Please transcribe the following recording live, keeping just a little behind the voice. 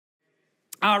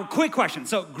Quick question.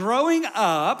 So growing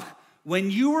up, when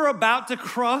you were about to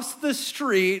cross the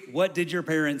street, what did your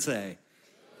parents say?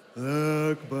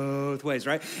 Look both ways,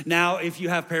 right? Now, if you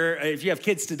have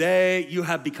kids today, you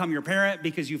have become your parent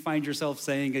because you find yourself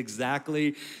saying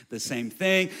exactly the same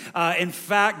thing. In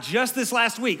fact, just this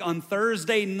last week on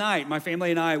Thursday night, my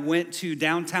family and I went to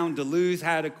downtown Duluth,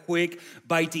 had a quick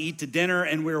bite to eat to dinner,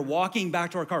 and we were walking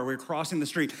back to our car. We were crossing the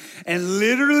street, and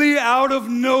literally out of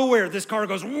nowhere, this car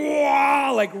goes,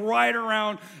 whoa, like right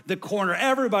around the corner.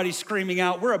 Everybody's screaming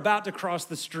out. We're about to cross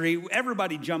the street.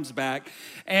 Everybody jumps back.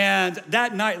 And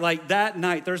that night,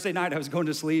 Thursday night, I was going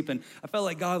to sleep, and I felt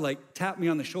like God tapped me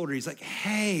on the shoulder. He's like,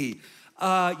 hey,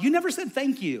 you never said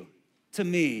thank you to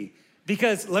me.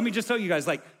 Because let me just tell you guys,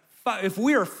 if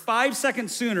we are 5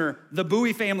 seconds sooner, the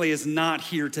Bowie family is not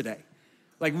here today.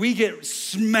 We get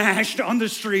smashed on the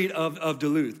street of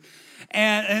Duluth.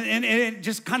 And it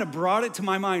just kind of brought it to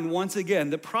my mind once again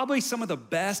that probably some of the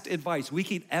best advice we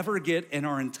could ever get in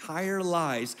our entire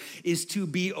lives is to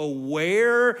be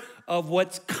aware of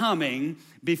what's coming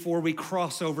before we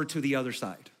cross over to the other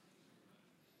side.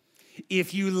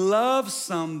 If you love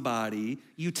somebody,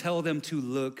 you tell them to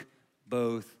look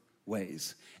both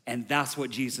ways. And that's what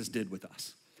Jesus did with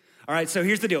us. All right, so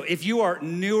here's the deal. If you are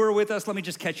newer with us, let me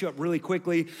just catch you up really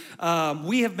quickly.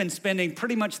 We have been spending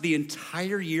pretty much the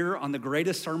entire year on the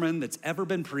greatest sermon that's ever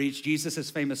been preached, Jesus'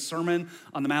 famous Sermon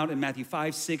on the Mount in Matthew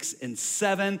 5, 6, and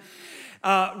 7.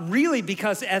 Really,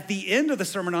 because at the end of the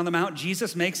Sermon on the Mount,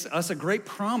 Jesus makes us a great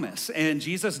promise, and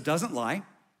Jesus doesn't lie.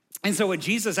 And so what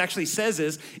Jesus actually says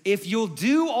is, if you'll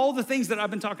do all the things that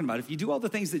I've been talking about, if you do all the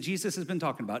things that Jesus has been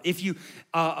talking about, if you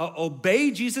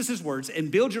obey Jesus' words and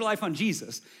build your life on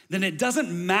Jesus, then it doesn't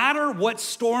matter what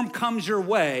storm comes your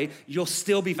way, you'll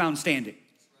still be found standing.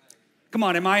 Come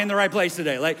on, am I in the right place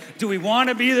today? Do we want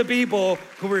to be the people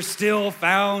who are still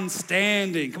found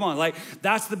standing? Come on,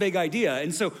 that's the big idea.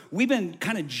 And so we've been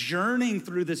kind of journeying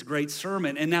through this great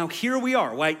sermon, and now here we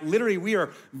are, literally we are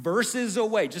verses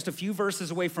away, just a few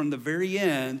verses away from the very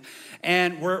end,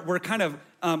 and we're kind of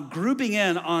grouping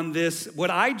in on this,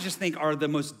 what I just think are the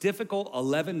most difficult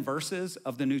 11 verses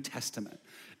of the New Testament,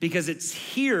 because it's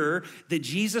here that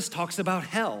Jesus talks about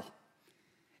hell,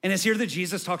 and it's here that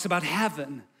Jesus talks about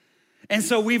heaven. And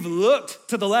so we've looked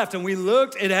to the left and we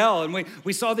looked at hell, and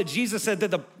we saw that Jesus said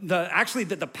that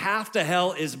that the path to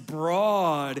hell is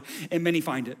broad and many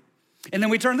find it. And then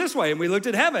we turned this way and we looked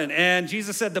at heaven, and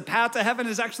Jesus said the path to heaven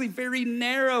is actually very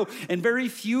narrow and very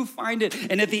few find it.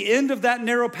 And at the end of that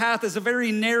narrow path is a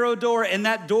very narrow door, and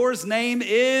that door's name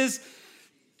is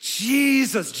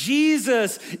Jesus.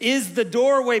 Jesus is the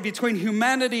doorway between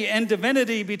humanity and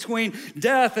divinity, between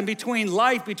death and between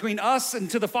life, between us and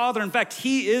to the Father. In fact,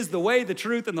 he is the way, the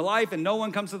truth, and the life, and no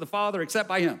one comes to the Father except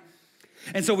by him.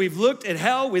 And so we've looked at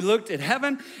hell, we looked at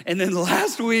heaven, and then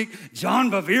last week,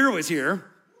 John Bevere was here.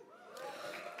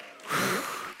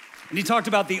 And he talked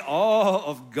about the awe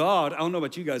of God. I don't know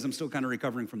about you guys, I'm still kind of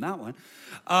recovering from that one.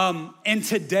 And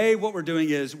today what we're doing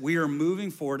is we are moving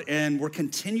forward and we're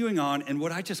continuing on in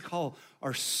what I just call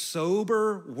our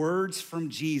sober words from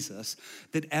Jesus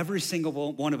that every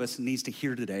single one of us needs to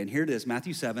hear today. And here it is,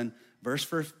 Matthew 7, verse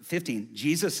 15.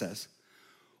 Jesus says,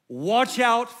 watch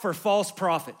out for false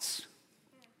prophets.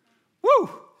 Woo!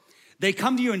 They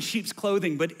come to you in sheep's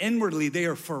clothing, but inwardly they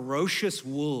are ferocious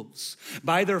wolves.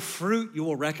 By their fruit you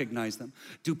will recognize them.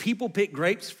 Do people pick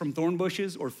grapes from thorn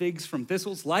bushes or figs from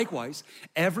thistles? Likewise,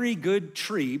 every good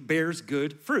tree bears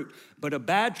good fruit, but a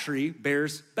bad tree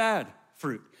bears bad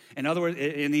fruit. In other words,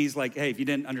 and he's like, hey, if you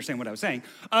didn't understand what I was saying,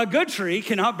 a good tree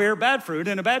cannot bear bad fruit,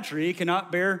 and a bad tree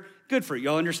cannot bear good fruit.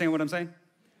 Y'all understand what I'm saying?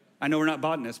 I know we're not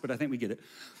botanists, but I think we get it.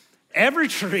 Every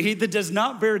tree that does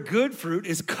not bear good fruit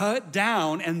is cut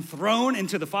down and thrown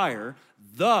into the fire.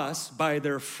 Thus, by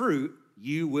their fruit,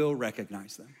 you will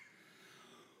recognize them.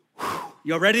 Whew.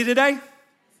 Y'all ready today?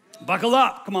 Buckle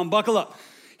up. Come on, buckle up.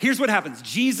 Here's what happens.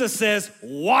 Jesus says,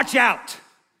 watch out.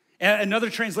 Another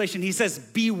translation, he says,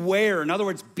 beware. In other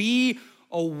words, be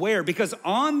aware, because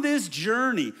on this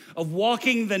journey of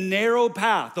walking the narrow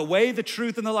path, the way, the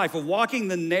truth, and the life, of walking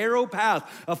the narrow path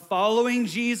of following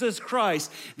Jesus Christ,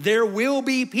 there will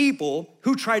be people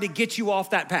who try to get you off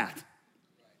that path.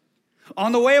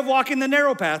 On the way of walking the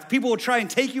narrow path, people will try and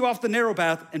take you off the narrow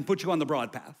path and put you on the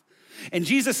broad path. And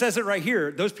Jesus says it right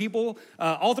here. Those people,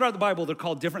 all throughout the Bible, they're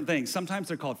called different things. Sometimes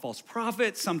they're called false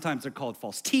prophets. Sometimes they're called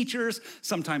false teachers.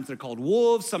 Sometimes they're called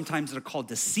wolves. Sometimes they're called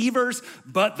deceivers,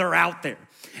 but they're out there.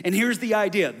 And here's the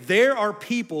idea. There are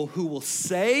people who will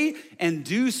say and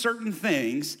do certain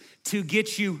things to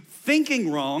get you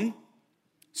thinking wrong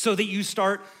so that you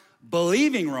start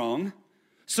believing wrong,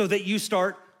 so that you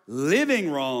start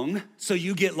living wrong, so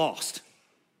you get lost.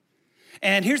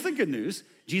 And here's the good news.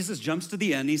 Jesus jumps to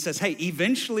the end. He says, hey,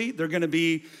 eventually they're going to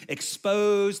be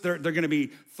exposed. They're going to be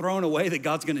thrown away, that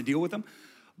God's going to deal with them.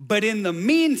 But in the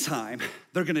meantime,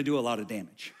 they're going to do a lot of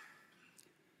damage.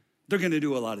 They're going to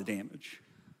do a lot of damage.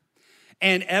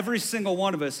 And every single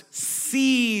one of us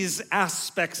sees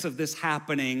aspects of this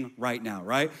happening right now,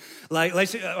 right?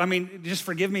 Just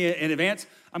forgive me in advance.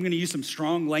 I'm going to use some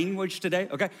strong language today,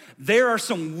 okay? There are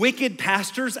some wicked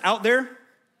pastors out there.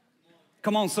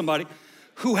 Come on, somebody.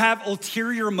 Who have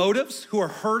ulterior motives, who are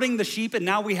hurting the sheep, and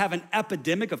now we have an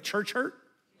epidemic of church hurt,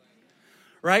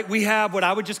 right? We have what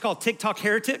I would just call TikTok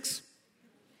heretics.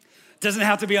 Doesn't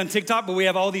have to be on TikTok, but we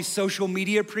have all these social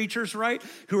media preachers, right?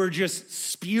 Who are just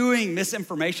spewing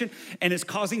misinformation, and it's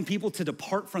causing people to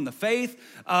depart from the faith.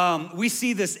 We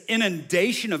see this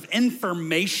inundation of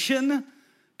information,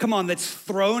 that's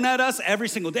thrown at us every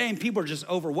single day, and people are just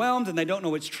overwhelmed, and they don't know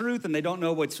what's truth, and they don't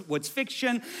know what's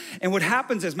fiction. And what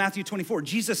happens is Matthew 24,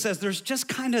 Jesus says there's just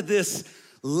kind of this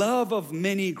love of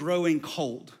many growing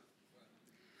cold,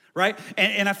 right?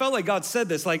 And I felt like God said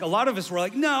this, like a lot of us were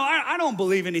like, no, I don't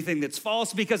believe anything that's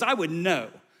false because I would know.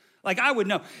 Like I would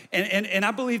know. And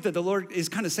I believe that the Lord is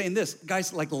kind of saying this,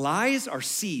 guys, like lies are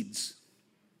seeds.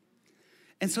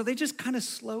 And so they just kind of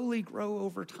slowly grow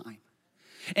over time.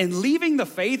 And leaving the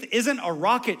faith isn't a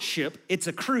rocket ship, it's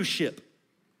a cruise ship.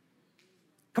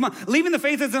 Come on, leaving the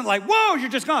faith isn't like, whoa, you're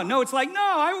just gone. No, it's like, no,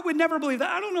 I would never believe that.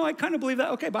 I don't know, I kind of believe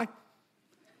that. Okay, bye.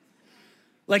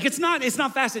 Like it's not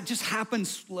fast, it just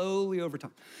happens slowly over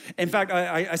time. In fact,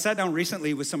 I sat down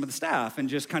recently with some of the staff and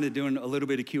just kind of doing a little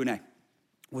bit of Q&A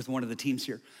with one of the teams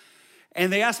here.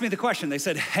 And they asked me the question, they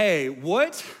said, hey,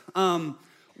 what's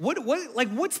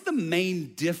the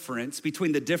main difference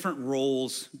between the different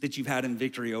roles that you've had in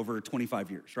Victory over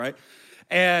 25 years, right?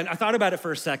 And I thought about it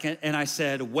for a second and I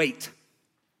said, weight,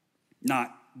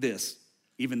 not this,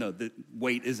 even though the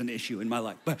weight is an issue in my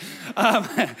life. But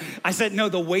I said, no,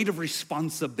 the weight of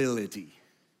responsibility,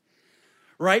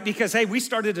 right? Because, hey, we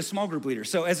started a small group leader.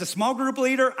 So as a small group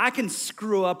leader, I can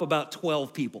screw up about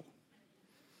 12 people,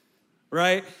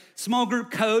 right? Small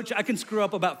group coach, I can screw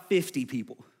up about 50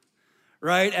 people.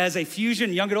 Right? As a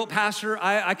Fusion young adult pastor,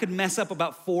 I could mess up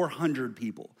about 400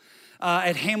 people.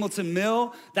 At Hamilton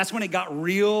Mill, that's when it got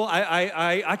real.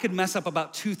 I could mess up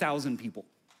about 2,000 people.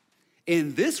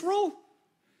 In this role,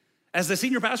 as the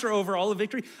senior pastor over all of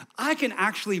Victory, I can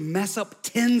actually mess up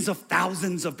tens of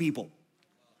thousands of people.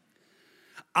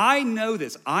 I know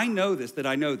this,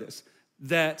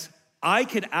 that I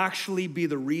could actually be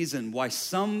the reason why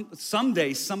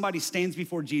someday somebody stands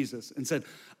before Jesus and said,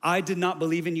 I did not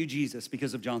believe in you, Jesus,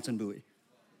 because of Johnson Bowie.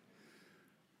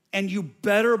 And you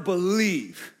better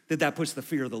believe that puts the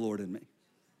fear of the Lord in me.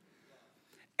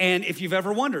 And if you've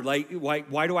ever wondered, like,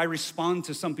 why do I respond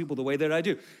to some people the way that I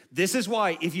do? This is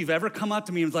why, if you've ever come up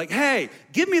to me and was like, hey,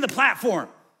 give me the platform.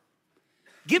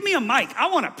 Give me a mic.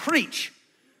 I want to preach.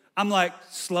 I'm like,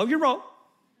 slow your roll.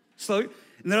 And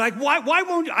they're like, why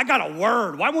won't you? I got a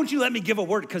word. Why won't you let me give a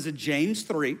word? Because of James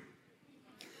 3.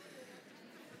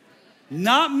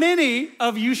 Not many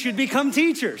of you should become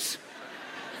teachers,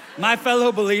 my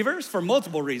fellow believers, for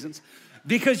multiple reasons,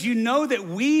 because you know that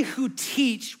we who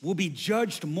teach will be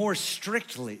judged more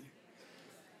strictly.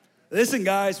 Listen,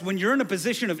 guys, when you're in a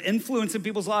position of influence in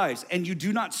people's lives and you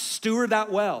do not steward that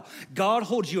well, God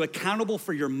holds you accountable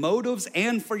for your motives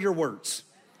and for your words.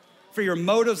 For your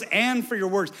motives and for your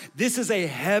words. This is a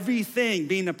heavy thing,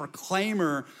 being a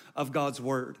proclaimer of God's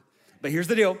word. But here's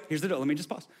the deal. Let me just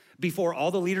pause. Before all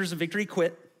the leaders of Victory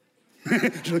quit, I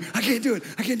can't do it.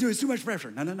 It's too much pressure.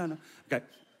 No. Okay.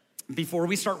 Before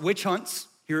we start witch hunts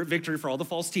here at Victory for all the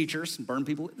false teachers and burn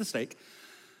people at the stake,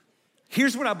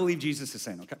 here's what I believe Jesus is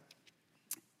saying, okay?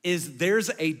 Is there's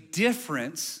a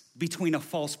difference between a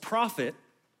false prophet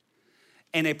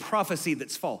and a prophecy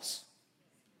that's false.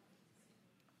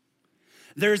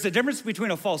 There's a difference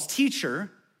between a false teacher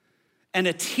and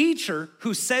a teacher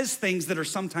who says things that are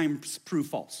sometimes proved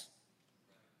false.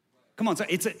 Come on, so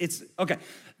it's okay.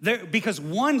 Because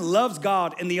one loves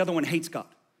God and the other one hates God.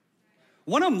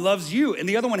 One of them loves you and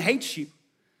the other one hates you.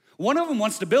 One of them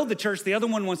wants to build the church, the other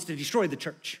one wants to destroy the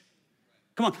church.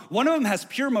 Come on, one of them has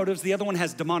pure motives, the other one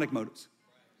has demonic motives.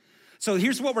 So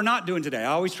here's what we're not doing today.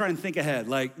 I always try and think ahead.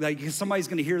 Like somebody's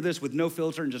gonna hear this with no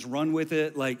filter and just run with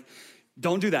it. Like,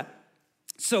 don't do that.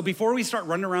 So before we start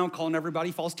running around calling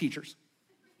everybody false teachers,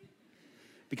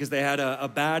 because they had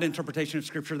a bad interpretation of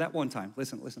scripture that one time.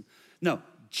 Listen. No,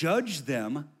 judge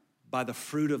them by the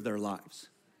fruit of their lives.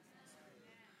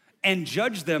 And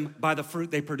judge them by the fruit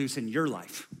they produce in your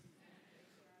life.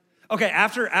 Okay,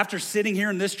 after sitting here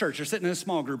in this church or sitting in a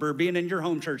small group or being in your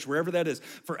home church, wherever that is,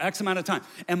 for X amount of time,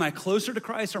 am I closer to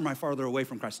Christ or am I farther away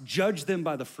from Christ? Judge them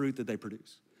by the fruit that they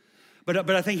produce. But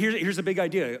I think here's a big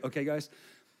idea, okay, guys?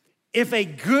 If a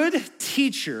good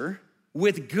teacher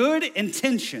with good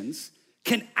intentions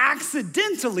can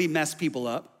accidentally mess people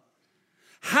up,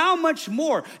 how much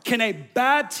more can a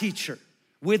bad teacher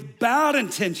with bad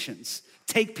intentions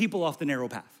take people off the narrow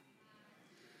path?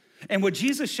 And what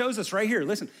Jesus shows us right here,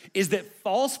 listen, is that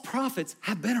false prophets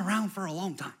have been around for a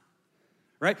long time,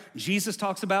 right? Jesus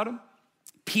talks about them.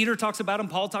 Peter talks about them.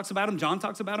 Paul talks about them. John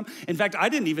talks about them. In fact, I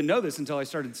didn't even know this until I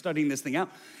started studying this thing out.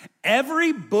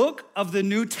 Every book of the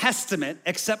New Testament,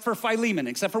 except for Philemon,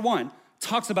 except for one,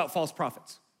 talks about false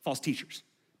prophets, false teachers.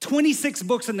 26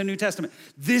 books in the New Testament.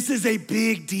 This is a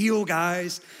big deal,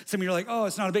 guys. Some of you are like, oh,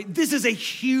 it's not a big, this is a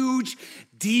huge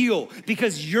deal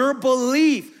because your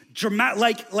belief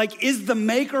is the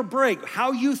make or break.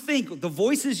 How you think, the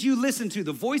voices you listen to,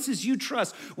 the voices you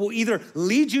trust will either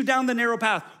lead you down the narrow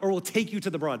path or will take you to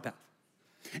the broad path.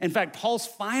 In fact, Paul's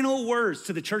final words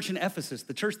to the church in Ephesus,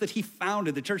 the church that he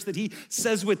founded, the church that he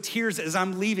says with tears as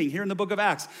I'm leaving here in the book of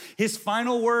Acts, his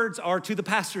final words are to the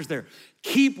pastors there.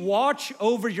 Keep watch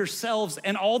over yourselves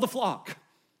and all the flock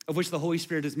of which the Holy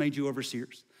Spirit has made you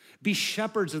overseers. Be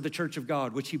shepherds of the church of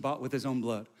God, which he bought with his own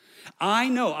blood.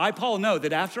 Paul, know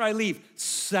that after I leave,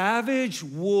 savage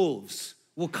wolves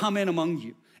will come in among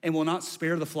you and will not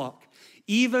spare the flock.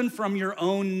 Even from your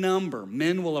own number,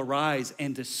 men will arise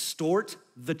and distort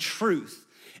the truth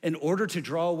in order to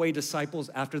draw away disciples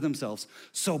after themselves.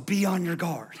 So be on your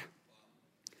guard.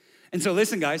 And so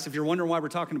listen, guys, if you're wondering why we're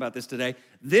talking about this today,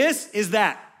 this is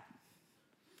that.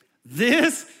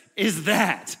 This is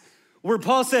that. Where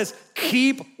Paul says,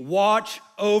 keep watch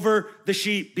over the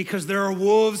sheep because there are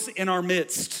wolves in our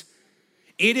midst.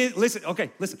 It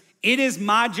is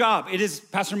my job. It is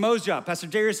Pastor Mo's job, Pastor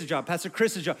Darius' job, Pastor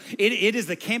Chris's job. It is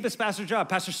the campus pastor's job,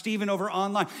 Pastor Stephen over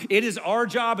online. It is our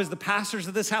job as the pastors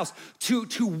of this house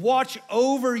to watch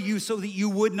over you so that you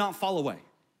would not fall away.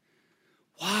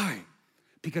 Why?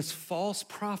 Because false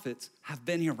prophets have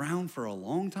been around for a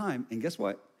long time, and guess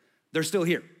what? They're still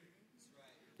here.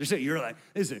 You're like,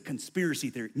 this is a conspiracy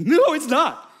theory. No, it's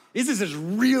not. This is as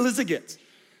real as it gets.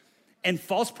 And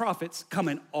false prophets come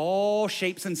in all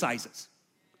shapes and sizes.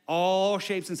 All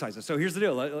shapes and sizes. So here's the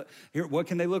deal. Here, what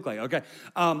can they look like? Okay.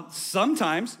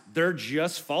 Sometimes they're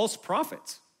just false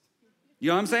prophets. You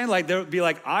know what I'm saying? Like they'll be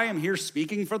like, I am here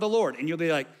speaking for the Lord. And you'll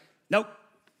be like, nope.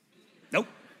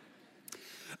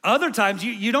 Other times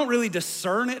you don't really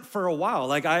discern it for a while.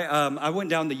 Like I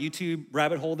went down the YouTube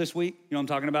rabbit hole this week. You know what I'm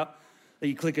talking about?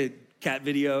 You click a cat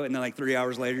video, and then like 3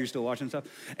 hours later, you're still watching stuff.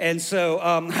 And so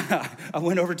I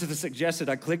went over to the suggested.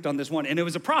 I clicked on this one, and it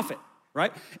was a prophet,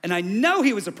 right? And I know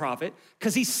he was a prophet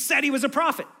because he said he was a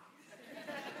prophet. It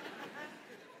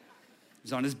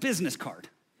was on his business card.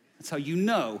 That's how you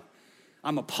know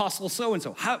I'm apostle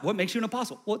so-and-so. What makes you an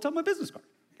apostle? Well, it's on my business card.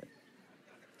 Okay.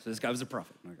 So this guy was a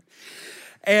prophet. Okay.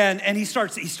 And he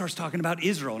starts talking about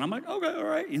Israel. And I'm like, okay, all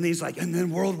right. And he's like, and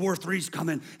then World War III's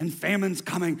coming and famine's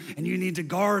coming and you need to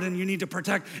guard and you need to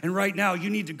protect. And right now you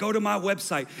need to go to my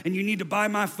website and you need to buy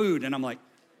my food. And I'm like,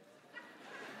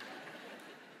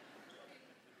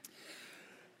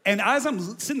 and as I'm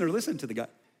sitting there listening to the guy,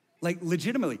 like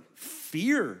legitimately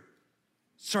fear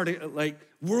started, like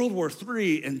World War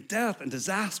III and death and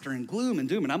disaster and gloom and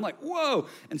doom. And I'm like, whoa.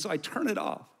 And so I turn it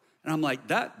off. And I'm like,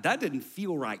 that didn't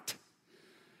feel right.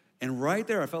 And right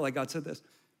there, I felt like God said this.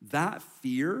 That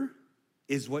fear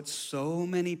is what so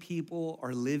many people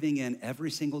are living in every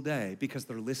single day because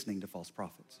they're listening to false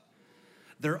prophets.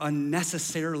 They're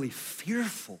unnecessarily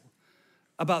fearful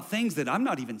about things that I'm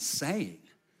not even saying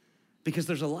because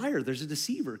there's a liar, there's a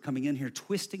deceiver coming in here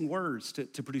twisting words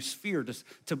to produce fear,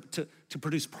 to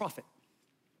produce profit.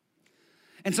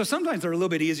 And so sometimes they're a little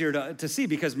bit easier to see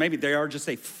because maybe they are just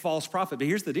a false prophet. But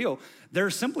here's the deal.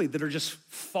 They're simply that are just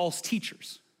false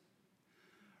teachers.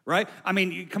 Right? I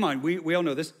mean, come on, we all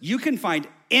know this. You can find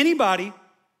anybody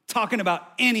talking about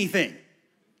anything,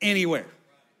 anywhere.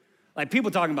 Like people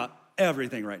talking about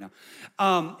everything right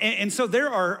now. And so there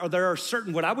are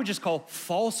certain, what I would just call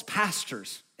false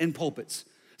pastors in pulpits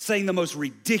saying the most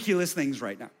ridiculous things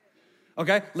right now.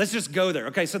 Okay, let's just go there.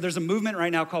 Okay, so there's a movement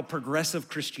right now called progressive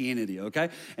Christianity, okay?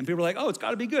 And people are like, oh, it's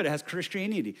gotta be good, it has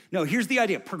Christianity. No, here's the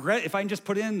idea, if I can just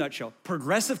put it in a nutshell,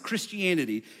 progressive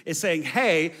Christianity is saying,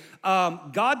 hey,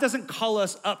 God doesn't call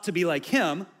us up to be like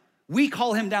him, we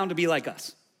call him down to be like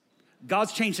us.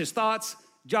 God's changed his thoughts,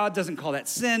 God doesn't call that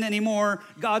sin anymore,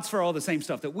 God's for all the same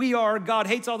stuff that we are, God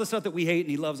hates all the stuff that we hate,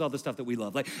 and he loves all the stuff that we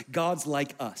love. Like, God's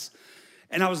like us.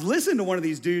 And I was listening to one of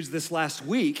these dudes this last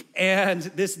week, and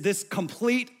this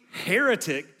complete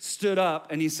heretic stood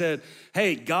up and he said,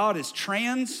 hey, God is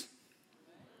trans.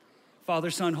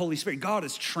 Father, Son, Holy Spirit. God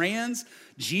is trans.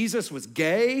 Jesus was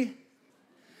gay.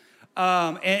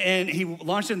 And he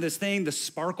launched into this thing, the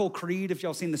Sparkle Creed. If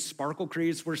y'all seen the Sparkle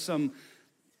Creed, it's where some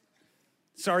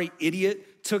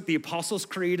idiot took the Apostles'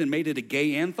 Creed and made it a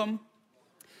gay anthem.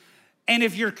 And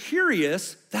if you're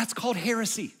curious, that's called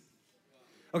heresy.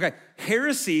 Okay,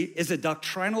 heresy is a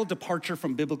doctrinal departure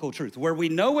from biblical truth. Where we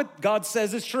know what God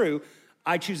says is true,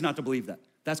 I choose not to believe that.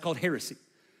 That's called heresy.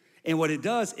 And what it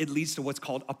does, it leads to what's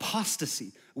called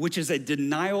apostasy, which is a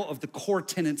denial of the core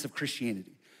tenets of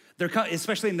Christianity.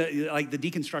 Especially in the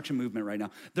deconstruction movement right now,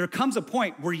 there comes a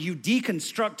point where you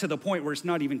deconstruct to the point where it's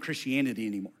not even Christianity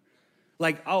anymore.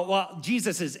 Like, oh, well,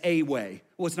 Jesus is a way.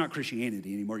 Well, it's not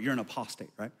Christianity anymore. You're an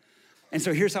apostate, right? And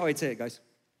so here's how I'd say it, guys.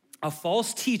 A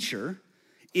false teacher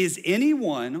is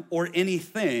anyone or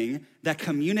anything that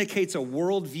communicates a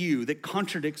worldview that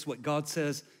contradicts what God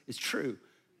says is true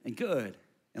and good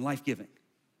and life-giving.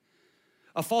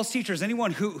 A false teacher is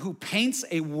anyone who paints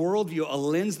a worldview, a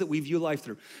lens that we view life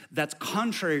through, that's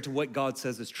contrary to what God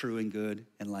says is true and good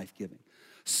and life-giving.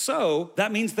 So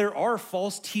that means there are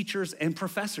false teachers and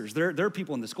professors. There are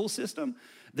people in the school system.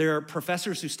 There are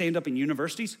professors who stand up in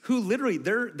universities who literally,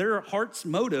 their heart's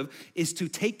motive is to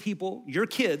take people, your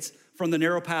kids, from the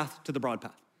narrow path to the broad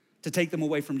path, to take them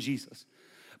away from Jesus.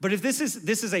 But if this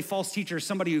is a false teacher,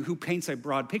 somebody who paints a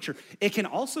broad picture, it can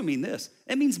also mean this.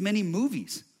 It means many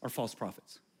movies are false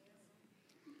prophets.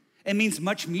 It means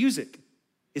much music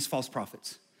is false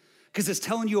prophets, because it's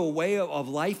telling you a way of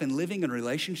life and living and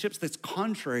relationships that's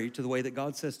contrary to the way that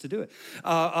God says to do it.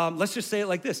 Let's just say it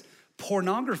like this.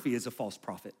 Pornography is a false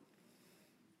prophet,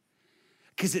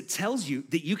 because it tells you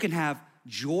that you can have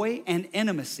joy and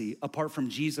intimacy apart from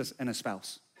Jesus and a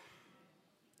spouse.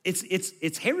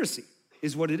 It's heresy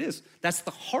is what it is. That's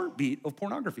the heartbeat of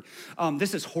pornography.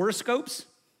 This is horoscopes.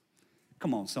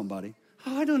 Come on, somebody.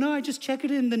 Oh, I don't know. I just check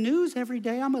it in the news every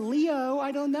day. I'm a Leo.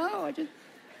 I don't know.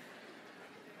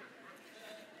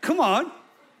 Come on.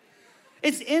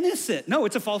 It's innocent. No,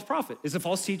 it's a false prophet. It's a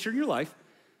false teacher in your life.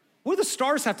 What do the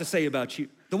stars have to say about you?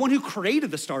 The one who created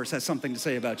the stars has something to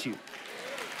say about you.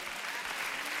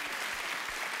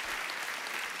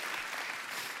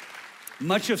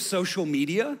 Much of social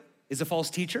media is a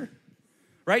false teacher.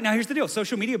 Right? Now, here's the deal.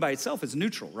 Social media by itself is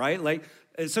neutral, right? Like,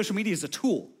 social media is a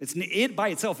tool. It by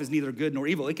itself is neither good nor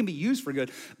evil. It can be used for good,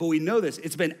 but we know this.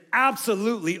 It's been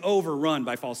absolutely overrun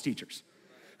by false teachers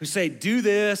who say, do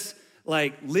this,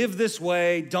 like, live this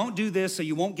way, don't do this so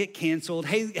you won't get canceled.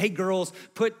 Hey, girls,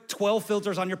 put 12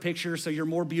 filters on your picture so you're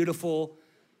more beautiful,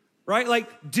 right?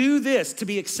 Like, do this to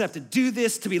be accepted. Do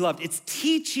this to be loved. It's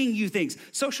teaching you things.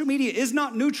 Social media is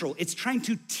not neutral. It's trying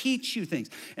to teach you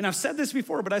things. And I've said this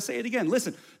before, but I say it again.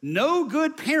 Listen, no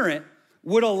good parent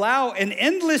would allow an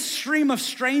endless stream of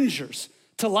strangers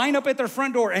to line up at their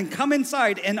front door and come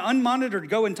inside and unmonitored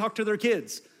go and talk to their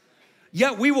kids.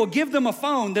 Yet we will give them a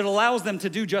phone that allows them to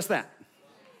do just that.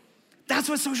 That's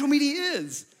what social media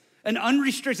is. An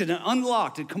unrestricted and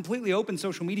unlocked and completely open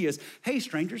social media is, hey,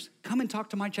 strangers, come and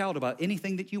talk to my child about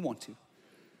anything that you want to.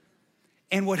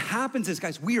 And what happens is,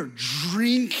 guys, we are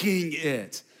drinking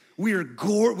it.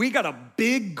 We got a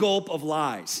big gulp of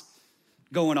lies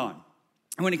going on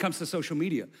when it comes to social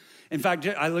media. In fact,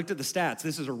 I looked at the stats.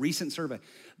 This is a recent survey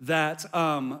that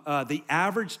the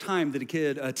average time that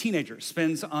a teenager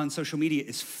spends on social media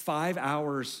is 5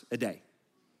 hours a day.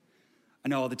 I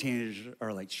know all the teenagers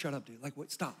are like, shut up, dude. Like,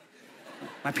 what? Stop.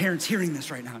 My parents hearing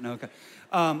this right now. No, okay.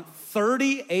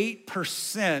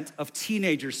 38% of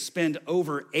teenagers spend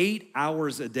over 8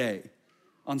 hours a day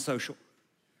on social.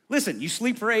 Listen, you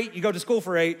sleep for 8, you go to school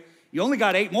for 8, you only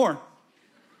got 8 more.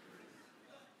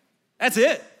 That's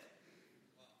it.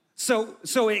 So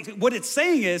what it's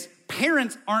saying is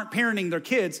parents aren't parenting their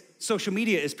kids, social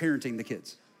media is parenting the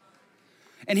kids.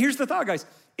 And here's the thought, guys.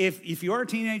 If you are a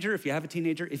teenager, if you have a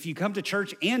teenager, if you come to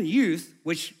church and youth,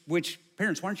 which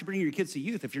parents, why aren't you bringing your kids to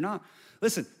youth if you're not?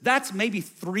 Listen, that's maybe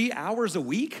 3 hours a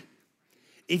week.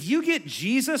 If you get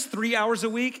Jesus 3 hours a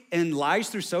week and lies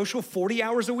through social 40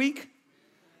 hours a week,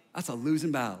 that's a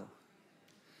losing battle.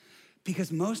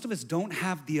 Because most of us don't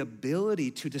have the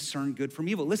ability to discern good from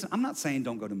evil. Listen, I'm not saying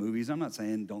don't go to movies. I'm not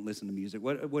saying don't listen to music,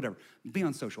 whatever. Be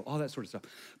on social, all that sort of stuff.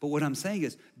 But what I'm saying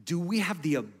is, do we have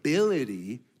the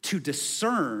ability to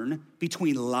discern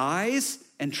between lies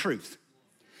and truth?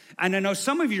 And I know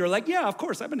some of you are like, yeah, of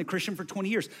course, I've been a Christian for 20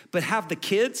 years. But have the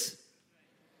kids?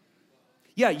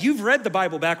 Yeah, you've read the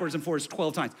Bible backwards and forwards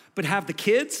 12 times. But have the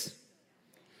kids?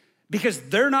 Because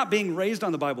they're not being raised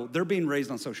on the Bible. They're being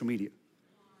raised on social media.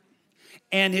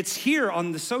 And it's here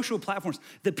on the social platforms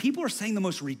that people are saying the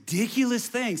most ridiculous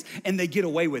things and they get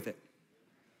away with it.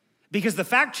 Because the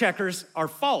fact checkers are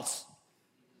false,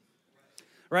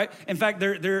 right? In fact,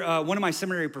 they're one of my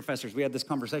seminary professors, we had this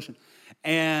conversation,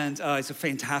 and he's a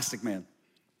fantastic man.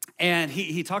 And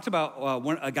he talked about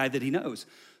a guy that he knows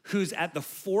who's at the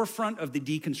forefront of the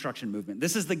deconstruction movement.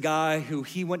 This is the guy who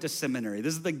he went to seminary.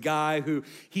 This is the guy who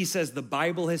he says the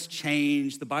Bible has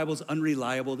changed. The Bible's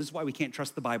unreliable. This is why we can't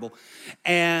trust the Bible.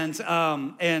 And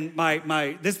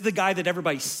this is the guy that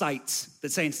everybody cites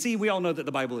that's saying, see, we all know that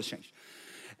the Bible has changed.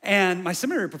 And my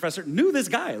seminary professor knew this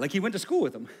guy, like he went to school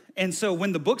with him. And so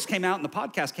when the books came out and the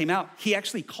podcast came out, he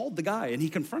actually called the guy and he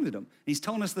confronted him. He's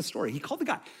telling us the story. He called the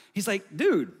guy. He's like,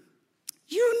 dude,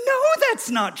 you know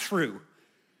that's not true.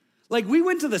 Like, we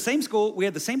went to the same school, we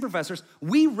had the same professors,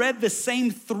 we read the same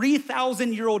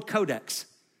 3,000-year-old codex.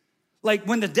 Like,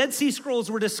 when the Dead Sea Scrolls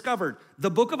were discovered,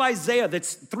 the book of Isaiah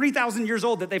that's 3,000 years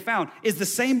old that they found is the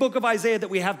same book of Isaiah that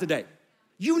we have today.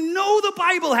 You know the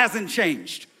Bible hasn't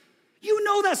changed. You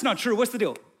know that's not true. What's the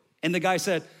deal? And the guy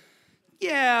said,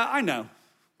 yeah, I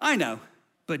know.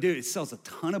 But dude, it sells a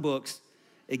ton of books.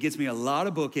 It gets me a lot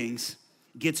of bookings.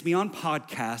 Gets me on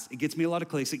podcasts, it gets me a lot of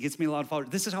clicks, it gets me a lot of followers.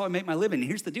 This is how I make my living. And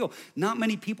here's the deal. Not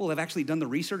many people have actually done the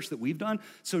research that we've done.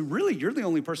 So really, you're the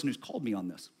only person who's called me on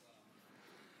this.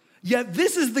 Yet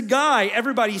this is the guy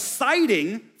everybody's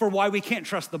citing for why we can't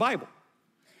trust the Bible.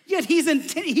 Yet he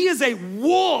is a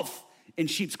wolf in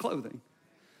sheep's clothing.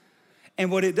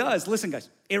 And what it does, listen guys,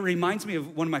 it reminds me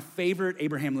of one of my favorite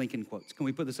Abraham Lincoln quotes. Can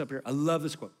we put this up here? I love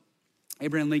this quote.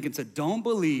 Abraham Lincoln said, don't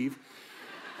believe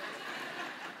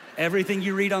everything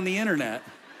you read on the internet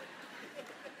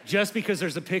just because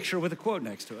there's a picture with a quote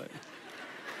next to it.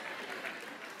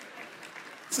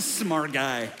 It's a smart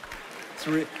guy.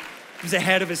 He's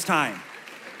ahead of his time.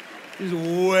 He's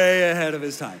way ahead of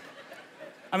his time.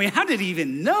 I mean, how did he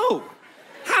even know?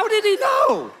 How did he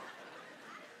know?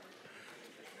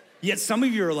 Yet some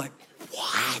of you are like,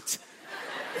 what?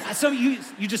 Some of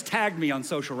you just tagged me on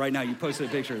social right now. You posted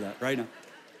a picture of that right now.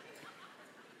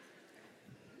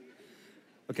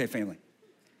 Okay, family.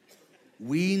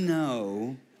 We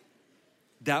know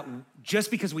that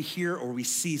just because we hear or we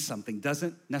see something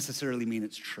doesn't necessarily mean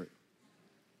it's true.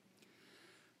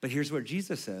 But here's what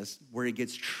Jesus says, where it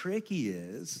gets tricky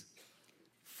is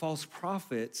false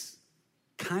prophets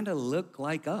kind of look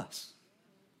like us.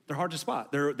 They're hard to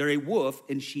spot. They're a wolf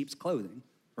in sheep's clothing,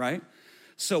 right?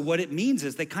 So what it means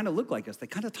is they kind of look like us. They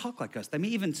kind of talk like us. They may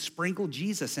even sprinkle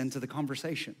Jesus into the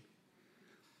conversation.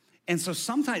 And so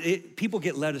sometimes people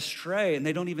get led astray and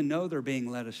they don't even know they're being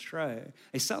led astray.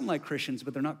 They sound like Christians,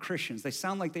 but they're not Christians. They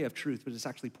sound like they have truth, but it's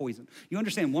actually poison. You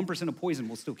understand 1% of poison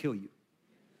will still kill you.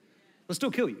 It'll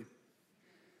still kill you.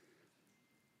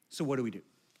 So what do we do?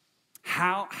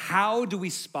 How do we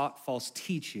spot false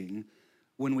teaching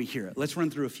when we hear it? Let's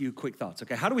run through a few quick thoughts,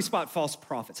 okay? How do we spot false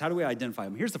prophets? How do we identify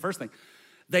them? Here's the first thing.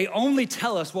 They only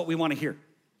tell us what we want to hear.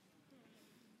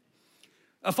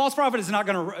 A false prophet is not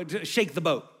going to shake the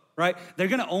boat. Right? They're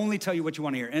gonna only tell you what you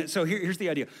wanna hear. And so here's the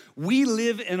idea. We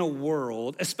live in a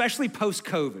world, especially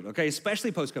post-COVID, okay?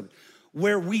 Especially post-COVID,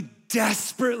 where we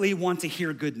desperately want to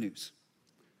hear good news,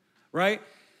 right?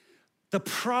 The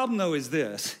problem though is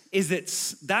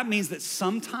that means that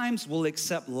sometimes we'll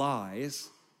accept lies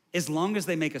as long as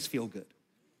they make us feel good.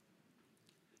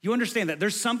 You understand that?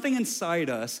 There's something inside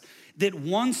us that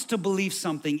wants to believe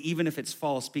something even if it's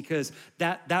false because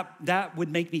that would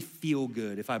make me feel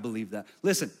good if I believe that.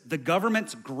 Listen, the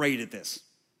government's great at this.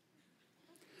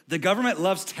 The government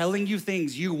loves telling you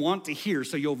things you want to hear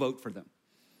so you'll vote for them.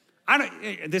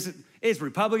 It's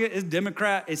Republican, it's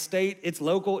Democrat, it's state, it's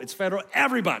local, it's federal,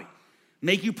 everybody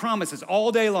make you promises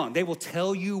all day long. They will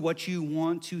tell you what you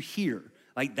want to hear.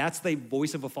 Like that's the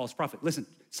voice of a false prophet. Listen,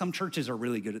 some churches are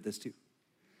really good at this too.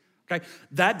 Okay,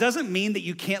 that doesn't mean that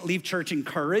you can't leave church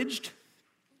encouraged,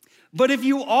 but if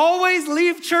you always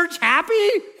leave church happy,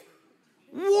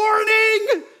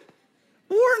 warning.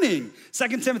 2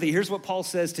 Timothy, here's what Paul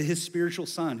says to his spiritual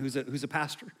son, who's a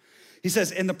pastor. He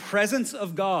says, in the presence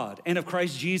of God and of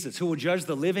Christ Jesus, who will judge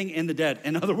the living and the dead.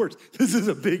 In other words, this is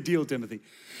a big deal, Timothy.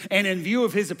 And in view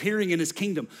of his appearing in his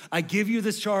kingdom, I give you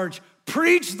this charge,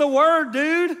 preach the word,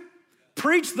 dude.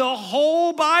 Preach the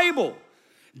whole Bible.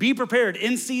 Be prepared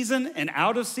in season and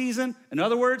out of season. In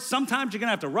other words, sometimes you're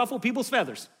gonna have to ruffle people's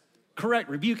feathers. Correct,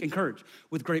 rebuke, encourage,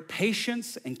 with great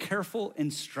patience and careful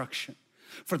instruction.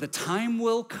 For the time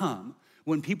will come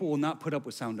when people will not put up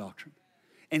with sound doctrine.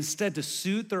 Instead, to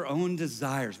suit their own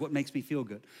desires, what makes me feel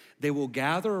good, they will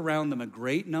gather around them a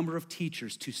great number of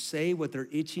teachers to say what their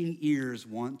itching ears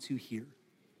want to hear.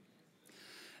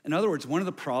 In other words, one of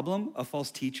the problem of false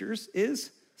teachers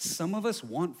is Some of us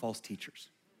want false teachers.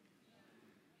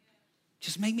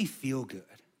 Just make me feel good.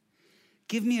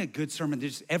 Give me a good sermon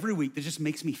every week that just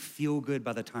makes me feel good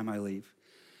by the time I leave.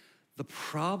 The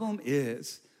problem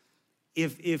is,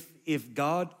 if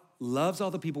God loves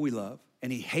all the people we love,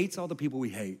 and he hates all the people we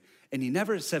hate, and he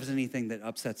never says anything that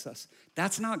upsets us,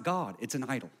 that's not God, it's an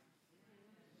idol.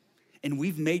 And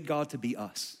we've made God to be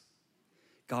us.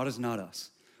 God is not us.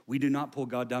 We do not pull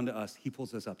God down to us, he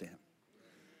pulls us up to him.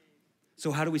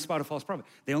 So how do we spot a false prophet?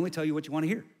 They only tell you what you want to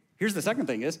hear. Here's the second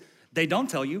thing is, they don't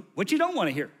tell you what you don't want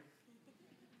to hear.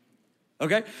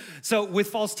 Okay? So with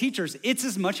false teachers, it's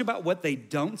as much about what they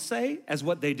don't say as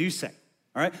what they do say.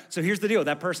 All right? So here's the deal.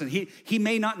 That person, he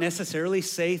may not necessarily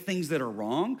say things that are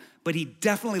wrong, but he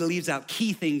definitely leaves out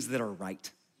key things that are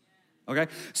right. Okay?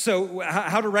 So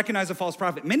how to recognize a false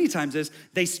prophet? Many times is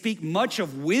they speak much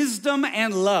of wisdom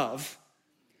and love,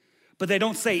 but they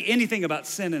don't say anything about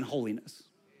sin and holiness.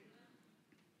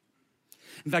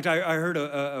 In fact, I heard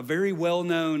a very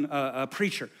well-known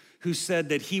preacher who said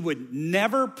that he would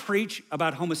never preach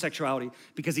about homosexuality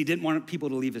because he didn't want people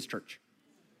to leave his church.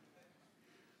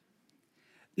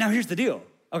 Now, here's the deal,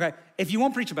 okay? If you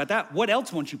won't preach about that, what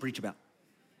else won't you preach about?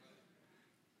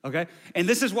 Okay? And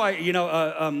this is why,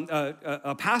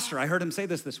 a pastor, I heard him say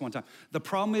this one time. The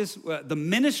problem is the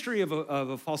ministry of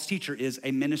a false teacher is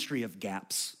a ministry of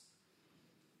gaps.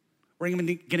 We're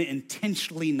gonna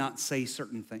intentionally not say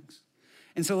certain things.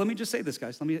 And so let me just say this,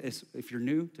 guys. If you're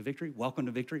new to Victory, welcome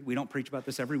to Victory. We don't preach about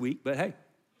this every week, but hey,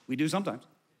 we do sometimes.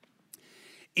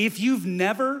 If you've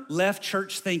never left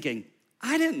church thinking,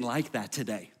 I didn't like that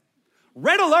today,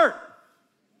 red alert.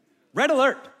 Red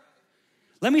alert.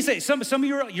 Let me say, some of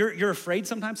you, you're afraid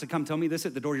sometimes to come tell me this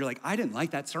at the door. You're like, I didn't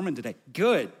like that sermon today.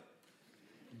 Good.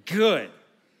 Because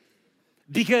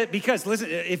listen,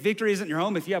 if Victory isn't your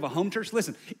home, if you have a home church,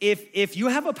 listen, if you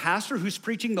have a pastor who's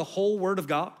preaching the whole word of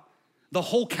God, the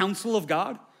whole counsel of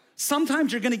God,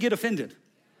 sometimes you're gonna get offended,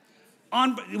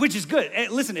 which is good.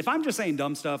 Listen, if I'm just saying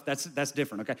dumb stuff, that's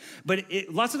different, okay? But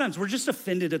lots of times we're just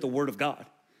offended at the word of God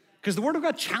because the word of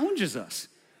God challenges us.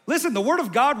 Listen, the word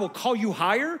of God will call you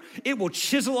higher. It will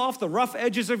chisel off the rough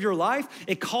edges of your life.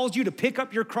 It calls you to pick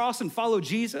up your cross and follow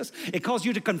Jesus. It calls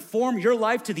you to conform your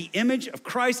life to the image of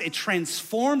Christ. It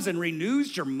transforms and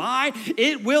renews your mind.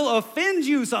 It will offend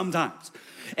you sometimes.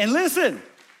 And listen,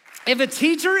 if a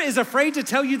teacher is afraid to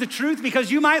tell you the truth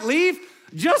because you might leave,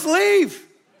 just leave.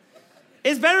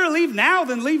 It's better to leave now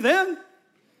than leave then.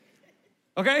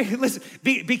 Okay, listen,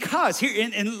 because here,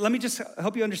 and let me just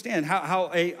help you understand how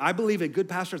I believe a good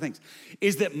pastor thinks,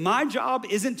 is that my job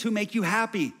isn't to make you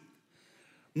happy.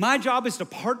 My job is to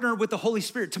partner with the Holy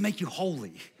Spirit to make you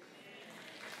holy.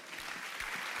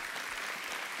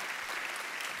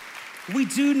 We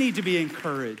do need to be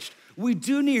encouraged. We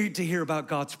do need to hear about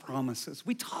God's promises.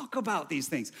 We talk about these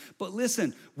things. But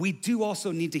listen, we do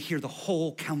also need to hear the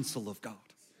whole counsel of God.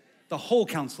 The whole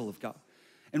counsel of God.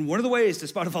 And one of the ways to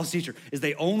spot a false teacher is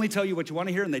they only tell you what you want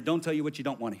to hear and they don't tell you what you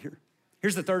don't want to hear.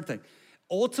 Here's the third thing.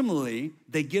 Ultimately,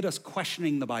 they get us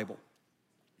questioning the Bible.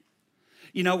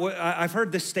 You know, I've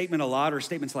heard this statement a lot, or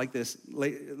statements like this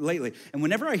lately. And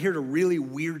whenever I hear a really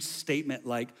weird statement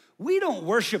like, we don't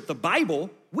worship the Bible,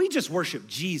 we just worship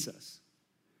Jesus.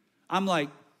 I'm like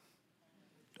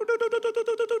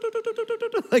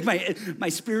my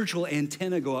spiritual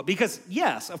antenna go up. Because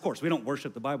yes, of course, we don't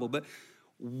worship the Bible, but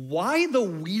why the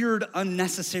weird,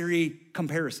 unnecessary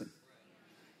comparison?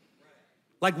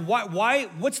 Like, why,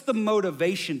 what's the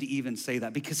motivation to even say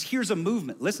that? Because here's a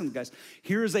movement. Listen, guys,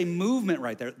 here's a movement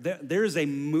right there. There is a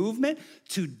movement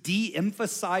to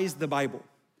de-emphasize the Bible.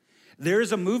 There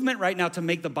is a movement right now to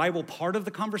make the Bible part of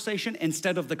the conversation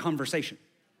instead of the conversation.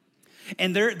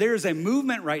 And there is a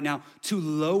movement right now to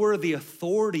lower the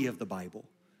authority of the Bible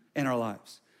in our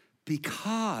lives.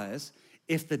 Because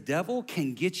if the devil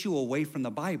can get you away from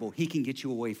the Bible, he can get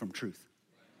you away from truth.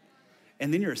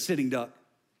 And then you're a sitting duck.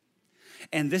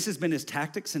 And this has been his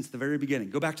tactic since the very beginning.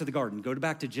 Go back to the garden. Go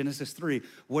back to Genesis 3.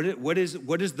 What is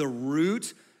the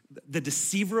root, the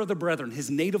deceiver of the brethren? His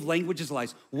native language is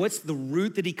lies. What's the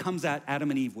root that he comes at Adam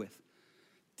and Eve with?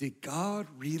 Did God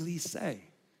really say?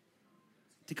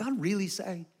 Did God really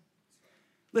say?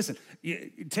 Listen,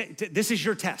 this is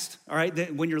your test, all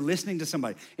right, when you're listening to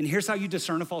somebody. And here's how you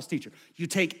discern a false teacher. You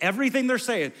take everything they're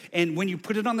saying, and when you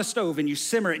put it on the stove and you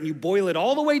simmer it and you boil it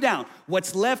all the way down,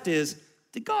 what's left is,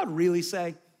 did God really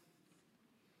say?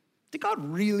 Did God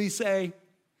really say?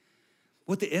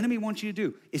 What the enemy wants you to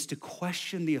do is to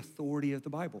question the authority of the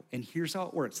Bible. And here's how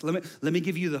it works. Let me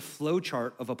give you the flow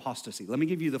chart of apostasy. Let me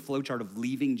give you the flow chart of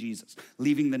leaving Jesus,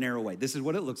 leaving the narrow way. This is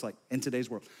what it looks like in today's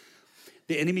world.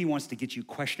 The enemy wants to get you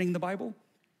questioning the Bible,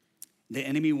 The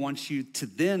enemy wants you to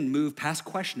then move past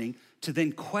questioning to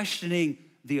then questioning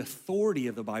the authority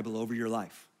of the Bible over your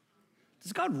life.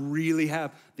 Does God really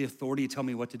have the authority to tell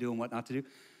me what to do and what not to do?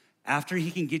 After he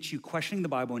can get you questioning the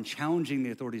Bible and challenging the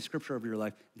authority of Scripture over your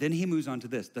life, then he moves on to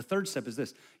this. The third step is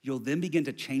this. You'll then begin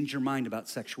to change your mind about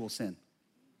sexual sin.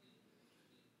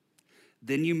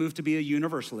 Then you move to be a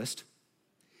universalist,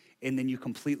 and then you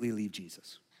completely leave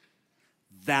Jesus.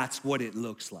 That's what it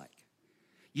looks like.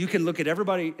 You can look at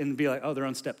everybody and be like, oh, they're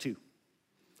on step 2.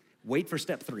 Wait for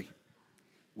step 3.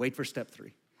 Wait for step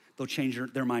 3. They'll change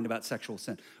their mind about sexual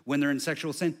sin. When they're in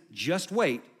sexual sin, just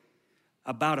wait.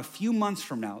 About a few months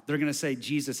from now, they're gonna say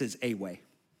Jesus is a way.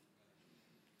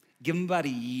 Give them about a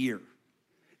year.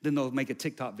 Then they'll make a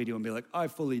TikTok video and be like, I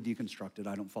fully deconstructed.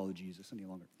 I don't follow Jesus any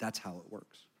longer. That's how it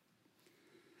works.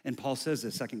 And Paul says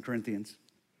this, 2 Corinthians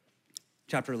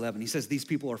chapter 11. He says, these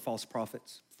people are false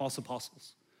prophets, false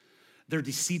apostles. They're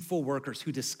deceitful workers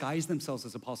who disguise themselves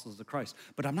as apostles of Christ.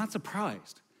 But I'm not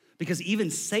surprised because even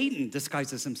Satan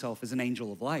disguises himself as an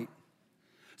angel of light.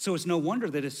 So it's no wonder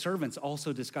that his servants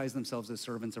also disguise themselves as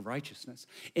servants of righteousness.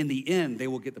 In the end, they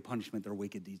will get the punishment their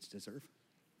wicked deeds deserve.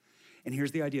 And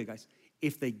here's the idea, guys.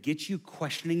 If they get you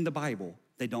questioning the Bible,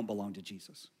 they don't belong to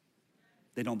Jesus.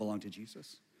 They don't belong to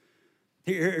Jesus.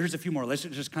 Here's a few more. Let's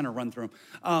just kind of run through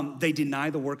them. They deny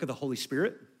the work of the Holy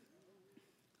Spirit.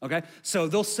 Okay? So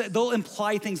they'll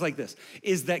imply things like this,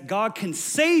 is that God can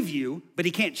save you, but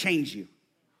he can't change you.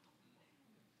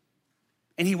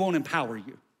 And he won't empower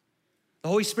you. The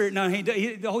Holy Spirit,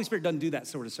 the Holy Spirit doesn't do that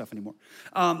sort of stuff anymore.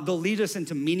 They'll lead us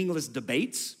into meaningless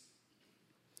debates.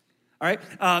 All right?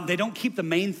 They don't keep the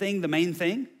main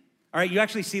thing. All right? You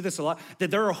actually see this a lot,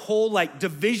 that there are whole like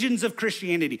divisions of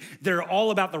Christianity. They're all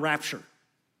about the rapture.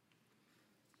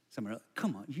 Some are like,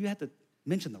 come on, you have to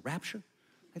mention the rapture?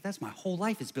 Like, that's my whole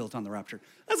life is built on the rapture.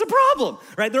 That's a problem,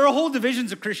 right? There are whole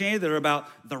divisions of Christianity that are about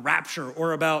the rapture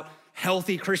or about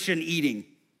healthy Christian eating.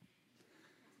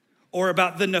 Or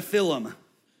about the Nephilim.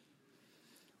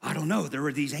 I don't know, there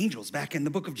were these angels back in the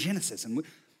book of Genesis.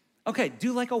 Okay,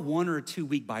 do like a 1 or 2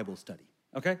 week Bible study,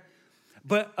 okay?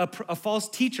 But a false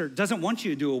teacher doesn't want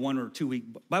you to do a 1 or 2 week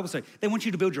Bible study. They want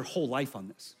you to build your whole life on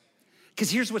this. Because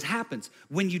here's what happens.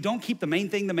 When you don't keep the main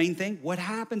thing, what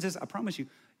happens is, I promise you,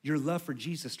 your love for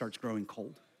Jesus starts growing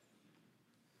cold.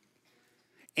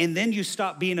 And then you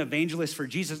stop being an evangelist for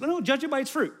Jesus. No, judge it by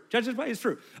its fruit. Judge it by its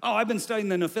fruit. Oh, I've been studying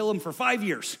the Nephilim for 5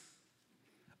 years.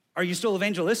 Are you still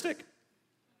evangelistic?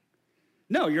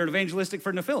 No, you're evangelistic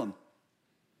for Nephilim.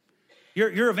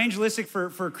 You're evangelistic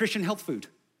for Christian health food.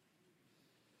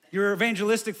 You're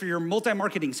evangelistic for your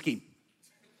multi-marketing scheme,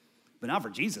 but not for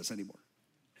Jesus anymore.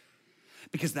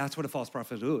 Because that's what a false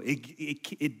prophet will do.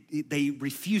 They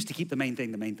refuse to keep the main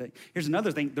thing. Here's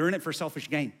another thing. They're in it for selfish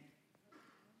gain,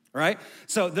 right?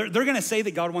 So they're going to say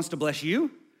that God wants to bless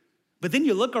you, but then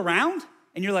you look around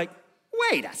and you're like,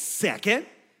 wait a second.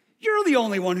 You're the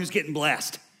only one who's getting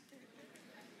blessed,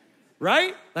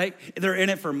 right? Like they're in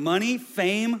it for money,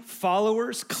 fame,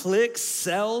 followers, clicks,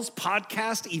 sales,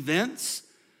 podcast, events.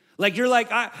 Like you're like,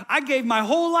 I gave my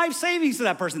whole life savings to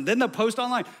that person. Then they'll post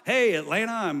online, hey,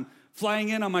 Atlanta, I'm flying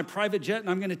in on my private jet and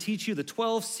I'm gonna teach you the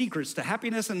 12 secrets to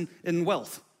happiness and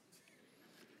wealth.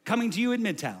 Coming to you in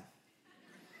Midtown,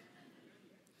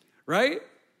 right?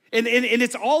 And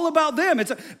it's all about them.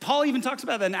 Paul even talks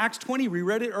about that in Acts 20. We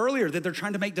read it earlier, that they're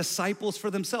trying to make disciples for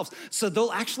themselves. So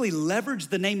they'll actually leverage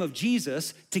the name of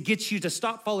Jesus to get you to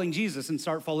stop following Jesus and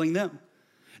start following them.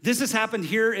 This has happened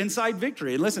here inside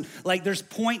Victory. And listen, like there's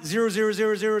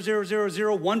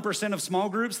 0.0000001% of small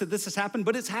groups that this has happened,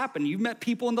 but it's happened. You've met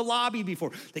people in the lobby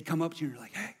before. They come up to you and you're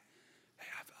like, hey,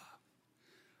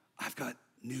 I've got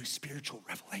new spiritual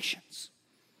revelations.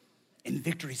 And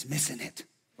Victory's missing it.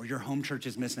 Or your home church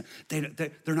is missing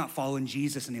it. They're not following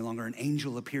Jesus any longer. An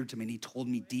angel appeared to me and he told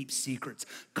me deep secrets.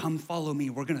 Come follow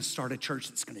me. We're gonna start a church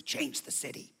that's gonna change the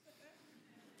city.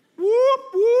 Whoop,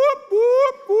 whoop,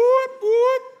 whoop, whoop,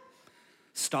 whoop.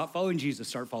 Stop following Jesus,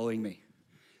 start following me.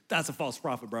 That's a false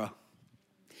prophet, bro.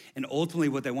 And ultimately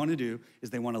what they wanna do is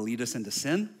they wanna lead us into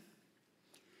sin.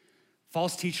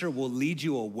 False teacher will lead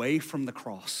you away from the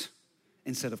cross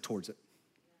instead of towards it.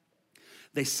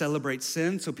 They celebrate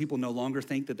sin so people no longer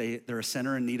think that they're a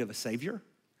sinner in need of a savior.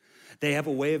 They have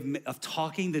a way of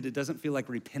talking that it doesn't feel like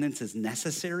repentance is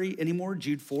necessary anymore.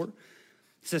 Jude 4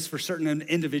 says, for certain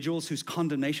individuals whose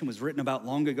condemnation was written about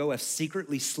long ago have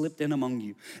secretly slipped in among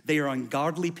you. They are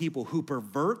ungodly people who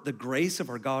pervert the grace of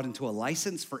our God into a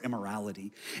license for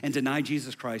immorality and deny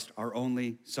Jesus Christ, our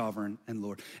only sovereign and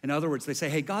Lord. In other words, they say,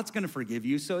 hey, God's gonna forgive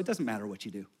you, so it doesn't matter what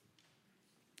you do.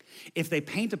 If they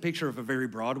paint a picture of a very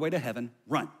broad way to heaven,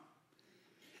 run.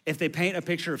 If they paint a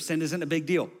picture of sin isn't a big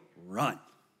deal, run.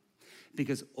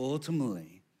 Because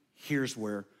ultimately, here's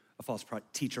where a false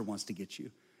teacher wants to get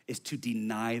you, is to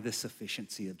deny the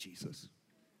sufficiency of Jesus.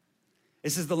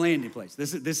 This is the landing place.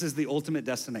 This is the ultimate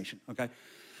destination, okay?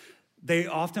 They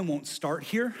often won't start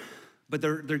here, but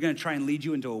they're gonna try and lead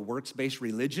you into a works-based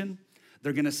religion.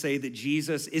 They're gonna say that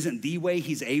Jesus isn't the way,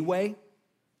 he's a way.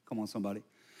 Come on, somebody.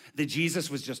 That Jesus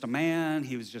was just a man,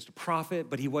 he was just a prophet,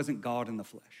 but he wasn't God in the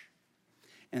flesh.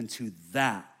 And to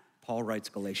that, Paul writes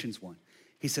Galatians 1.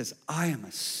 He says, I am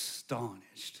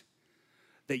astonished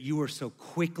that you are so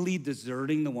quickly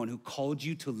deserting the one who called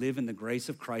you to live in the grace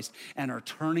of Christ and are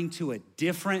turning to a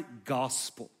different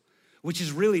gospel, which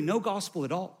is really no gospel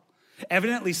at all.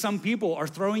 Evidently, some people are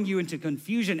throwing you into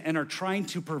confusion and are trying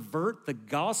to pervert the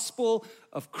gospel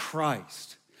of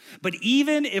Christ. But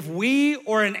even if we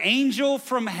or an angel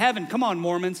from heaven, come on,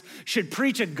 Mormons, should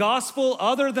preach a gospel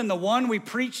other than the one we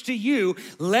preach to you,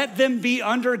 let them be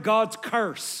under God's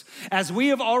curse. As we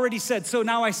have already said, so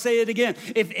now I say it again.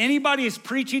 If anybody is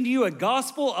preaching to you a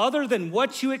gospel other than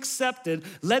what you accepted,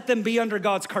 let them be under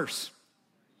God's curse.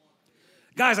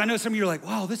 Guys, I know some of you are like,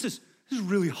 wow, this is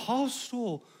really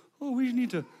hostile. Oh, we need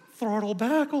to throttle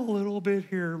back a little bit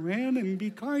here, man, and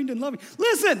be kind and loving.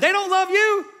 Listen, they don't love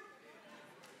you.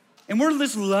 And we're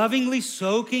just lovingly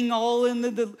soaking all in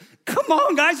the come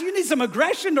on, guys, you need some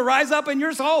aggression to rise up in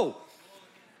your soul.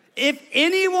 If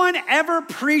anyone ever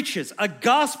preaches a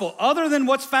gospel other than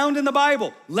what's found in the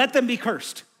Bible, let them be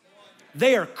cursed.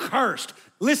 They are cursed.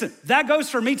 Listen, that goes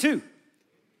for me too.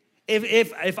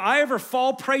 If I ever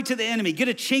fall prey to the enemy, get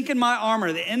a chink in my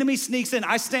armor, the enemy sneaks in,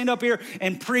 I stand up here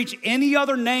and preach any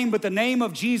other name but the name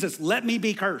of Jesus, let me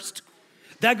be cursed.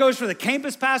 That goes for the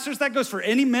campus pastors. That goes for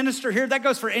any minister here. That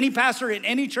goes for any pastor in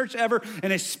any church ever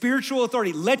and a spiritual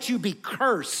authority. Let you be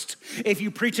cursed if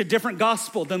you preach a different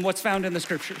gospel than what's found in the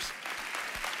scriptures.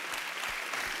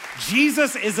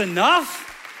 Jesus is enough.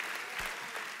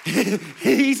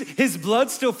 His blood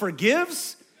still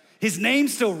forgives. His name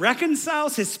still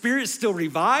reconciles. His spirit still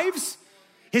revives.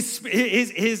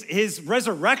 His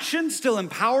resurrection still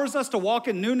empowers us to walk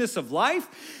in newness of life.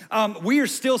 We are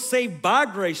still saved by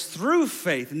grace through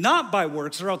faith, not by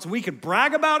works, or else we could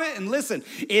brag about it. And listen,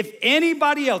 if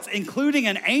anybody else, including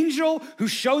an angel who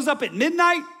shows up at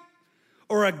midnight,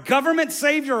 or a government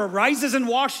savior arises in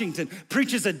Washington,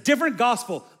 preaches a different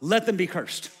gospel, let them be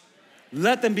cursed.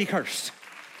 Let them be cursed.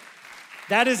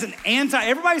 That is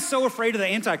everybody's so afraid of the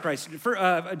Antichrist.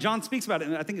 John speaks about it,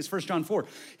 and I think it's 1 John 4.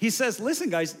 He says, listen,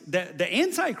 guys, the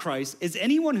Antichrist is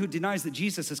anyone who denies that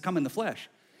Jesus has come in the flesh.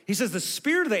 He says the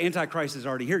spirit of the Antichrist is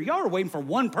already here. Y'all are waiting for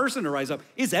one person to rise up.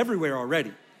 It's everywhere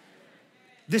already.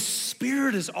 This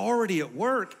spirit is already at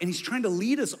work, and he's trying to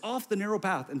lead us off the narrow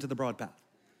path into the broad path.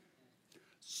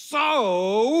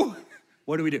 So,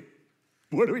 what do we do?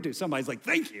 What do we do? Somebody's like,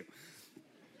 thank you.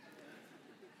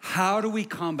 How do we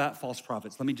combat false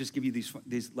prophets? Let me just give you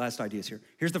these last ideas here.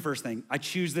 Here's the first thing. I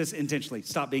choose this intentionally.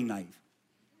 Stop being naive.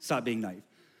 Stop being naive.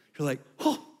 You're like,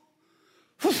 oh,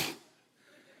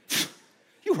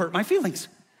 you hurt my feelings.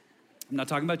 I'm not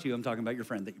talking about you. I'm talking about your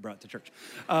friend that you brought to church.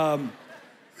 But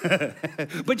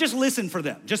just listen for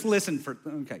them. Just listen for,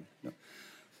 okay. No.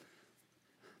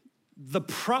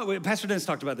 Pastor Dennis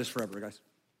talked about this forever, guys,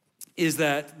 is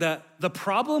that the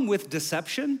problem with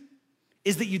deception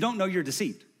is that you don't know you're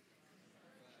deceived.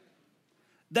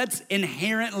 That's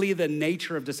inherently the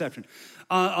nature of deception.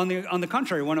 On the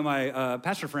contrary, one of my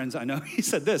pastor friends I know, he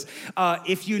said this,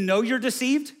 if you know you're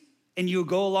deceived and you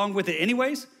go along with it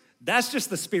anyways, that's just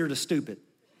the spirit of stupid.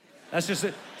 That's just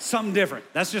something different.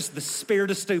 That's just the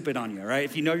spirit of stupid on you, right?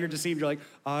 If you know you're deceived, you're like,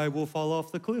 I will fall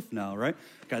off the cliff now, right?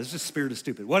 Okay, it's just spirit of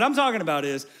stupid. What I'm talking about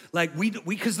is like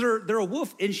because they're a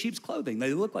wolf in sheep's clothing.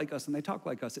 They look like us and they talk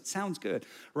like us. It sounds good,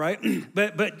 right?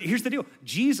 But here's the deal.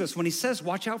 Jesus, when he says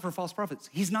watch out for false prophets,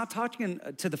 he's not talking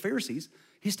to the Pharisees.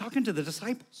 He's talking to the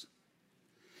disciples.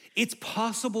 It's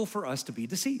possible for us to be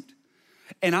deceived.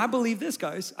 And I believe this,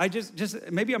 guys, I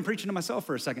just maybe I'm preaching to myself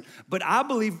for a second, but I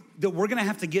believe that we're gonna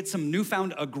have to get some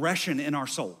newfound aggression in our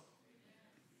soul,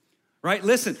 right?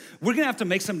 Listen, we're gonna have to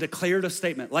make some declarative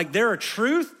statement, like there are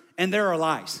truth and there are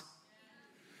lies.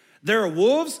 There are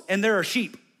wolves and there are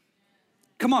sheep.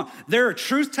 Come on, there are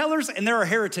truth tellers and there are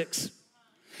heretics.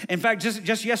 In fact,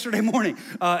 just yesterday morning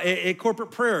at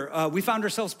corporate prayer, we found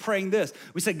ourselves praying this.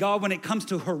 We said, God, when it comes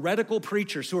to heretical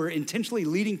preachers who are intentionally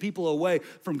leading people away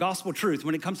from gospel truth,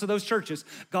 when it comes to those churches,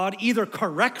 God, either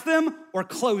correct them or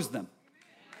close them.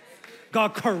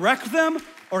 God, correct them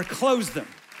or close them.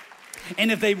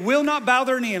 And if they will not bow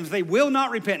their knees, they will not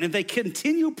repent, and if they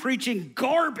continue preaching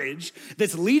garbage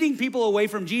that's leading people away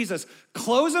from Jesus,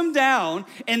 close them down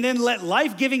and then let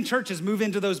life-giving churches move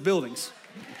into those buildings.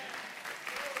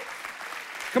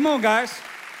 Come on, guys.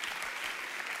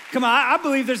 Come on, I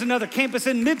believe there's another campus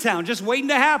in Midtown just waiting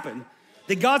to happen.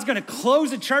 That God's gonna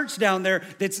close a church down there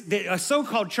that's a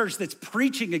so-called church that's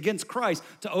preaching against Christ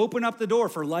to open up the door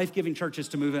for life-giving churches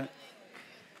to move in.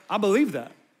 I believe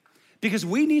that. Because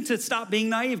we need to stop being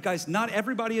naive, guys. Not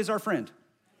everybody is our friend.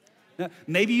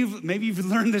 Maybe you've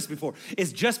learned this before.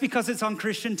 It's just because it's on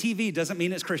Christian TV doesn't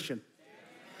mean it's Christian.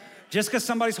 Just because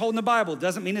somebody's holding the Bible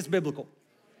doesn't mean it's biblical.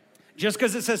 Just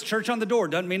because it says church on the door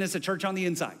doesn't mean it's a church on the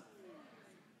inside.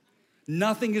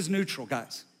 Nothing is neutral,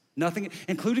 guys. Nothing,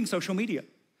 including social media.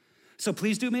 So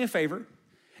please do me a favor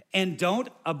and don't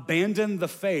abandon the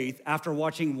faith after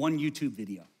watching one YouTube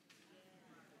video.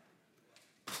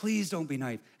 Please don't be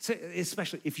naive.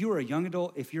 Especially if you're a young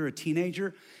adult, if you're a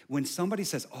teenager, when somebody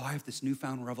says, oh, I have this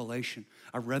newfound revelation.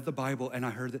 I read the Bible and I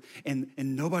heard that, and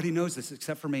nobody knows this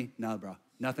except for me. No, bro,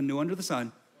 nothing new under the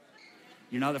sun.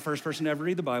 You're not the first person to ever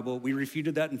read the Bible. We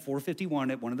refuted that in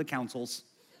 451 at one of the councils.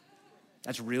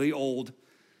 That's really old,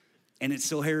 and it's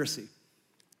still heresy.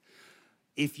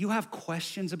 If you have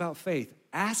questions about faith,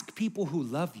 ask people who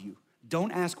love you.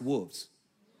 Don't ask wolves.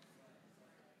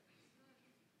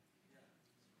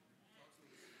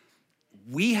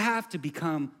 We have to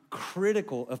become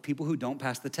critical of people who don't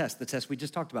pass the test we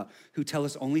just talked about, who tell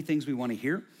us only things we want to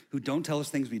hear, who don't tell us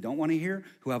things we don't want to hear,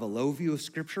 who have a low view of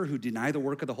Scripture, who deny the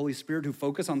work of the Holy Spirit, who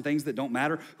focus on things that don't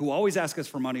matter, who always ask us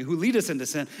for money, who lead us into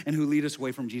sin, and who lead us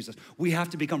away from Jesus. We have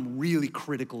to become really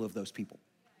critical of those people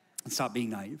and stop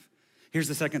being naive. Here's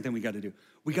the second thing we got to do.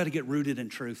 We got to get rooted in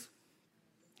truth.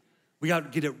 We got to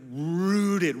get it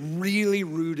rooted, really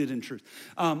rooted in truth.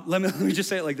 Let me just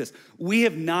say it like this. We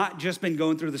have not just been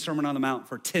going through the Sermon on the Mount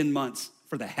for 10 months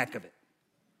for the heck of it.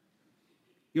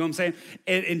 You know what I'm saying?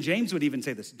 And James would even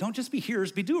say this. Don't just be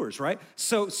hearers, be doers, right?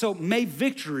 So may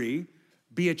Victory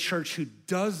be a church who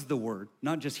does the word,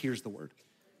 not just hears the word.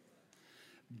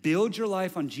 Build your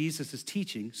life on Jesus'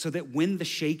 teaching so that when the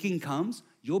shaking comes,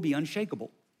 you'll be unshakable.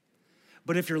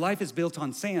 But if your life is built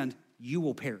on sand, you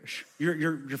will perish.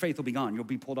 Your faith will be gone. You'll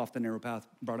be pulled off the narrow path,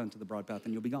 brought onto the broad path,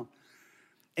 and you'll be gone.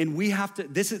 And we have to,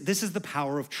 this is the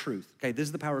power of truth, okay? This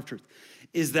is the power of truth,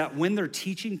 is that when they're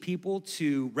teaching people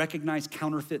to recognize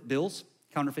counterfeit bills,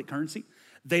 counterfeit currency,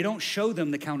 they don't show them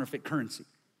the counterfeit currency.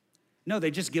 No, they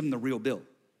just give them the real bill.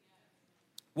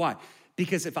 Why?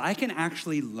 Because if I can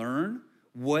actually learn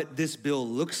what this bill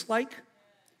looks like,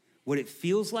 what it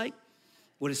feels like,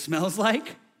 what it smells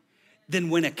like, then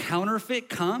when a counterfeit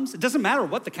comes, it doesn't matter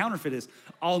what the counterfeit is,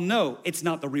 I'll know it's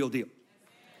not the real deal.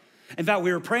 In fact,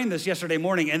 we were praying this yesterday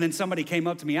morning, and then somebody came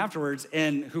up to me afterwards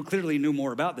and who clearly knew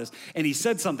more about this, and he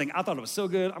said something, I thought it was so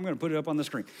good, I'm gonna put it up on the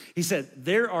screen. He said,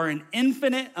 there are an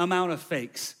infinite amount of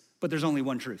fakes, but there's only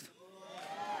one truth.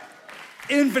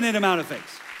 Infinite amount of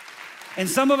fakes. And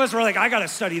some of us were like, I gotta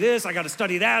study this, I gotta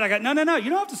study that, no, you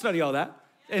don't have to study all that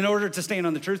in order to stand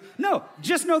on the truth. No,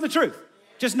 just know the truth.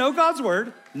 Just know God's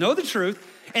word, know the truth,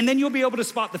 and then you'll be able to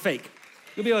spot the fake.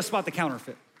 You'll be able to spot the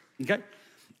counterfeit, okay?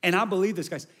 And I believe this,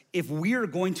 guys. If we are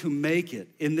going to make it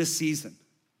in this season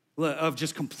of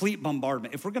just complete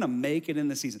bombardment, if we're gonna make it in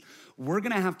this season, we're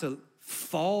gonna have to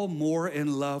fall more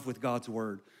in love with God's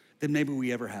word than maybe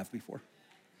we ever have before.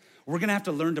 We're gonna have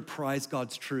to learn to prize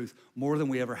God's truth more than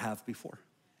we ever have before.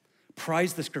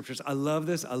 Prize the scriptures. I love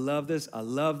this, I love this, I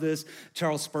love this.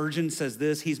 Charles Spurgeon says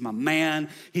this, he's my man.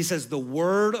 He says, the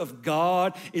word of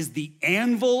God is the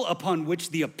anvil upon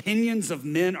which the opinions of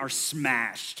men are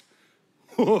smashed.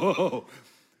 Whoa.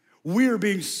 We are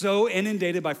being so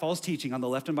inundated by false teaching on the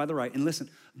left and by the right. And listen,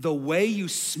 the way you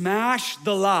smash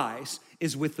the lies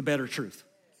is with the better truth.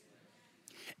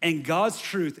 And God's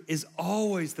truth is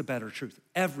always the better truth,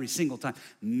 every single time.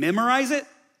 Memorize it.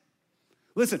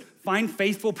 Listen, find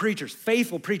faithful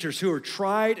preachers who are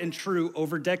tried and true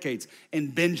over decades,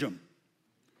 and binge them.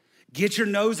 Get your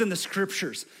nose in the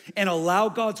scriptures and allow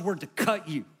God's word to cut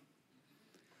you.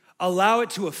 Allow it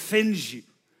to offend you.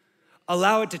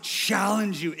 Allow it to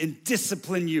challenge you and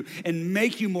discipline you and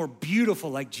make you more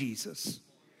beautiful like Jesus.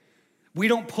 We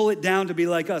don't pull it down to be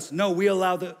like us. No, we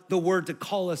allow the word to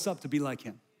call us up to be like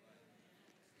him.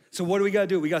 So what do we gotta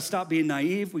do? We gotta stop being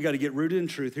naive. We gotta get rooted in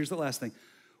truth. Here's the last thing.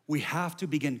 We have to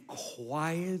begin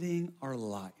quieting our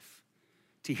life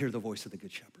to hear the voice of the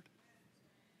Good Shepherd.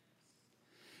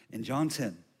 In John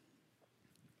 10,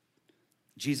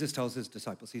 Jesus tells his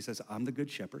disciples, he says, I'm the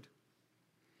Good Shepherd,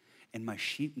 and my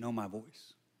sheep know my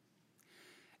voice.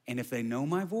 And if they know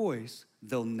my voice,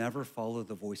 they'll never follow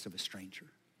the voice of a stranger.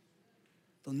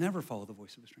 They'll never follow the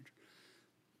voice of a stranger.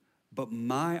 But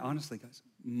honestly, guys,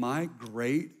 my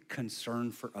great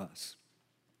concern for us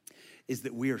is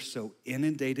that we are so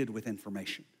inundated with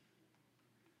information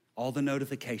all the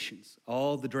notifications,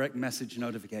 all the direct message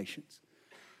notifications,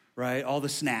 right? All the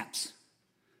snaps.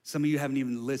 Some of you haven't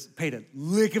even paid a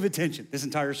lick of attention this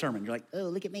entire sermon. You're like, oh,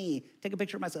 look at me. Take a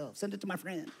picture of myself. Send it to my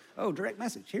friend. Oh, direct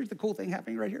message. Here's the cool thing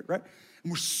happening right here, right?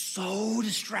 And we're so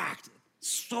distracted,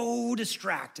 so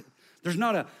distracted. There's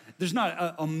not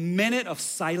a minute of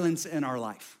silence in our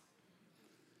life.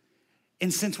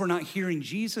 And since we're not hearing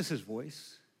Jesus'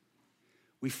 voice,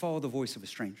 we follow the voice of a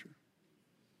stranger.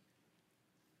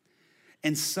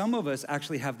 And some of us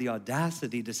actually have the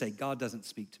audacity to say, God doesn't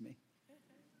speak to me.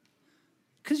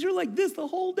 Because you're like this the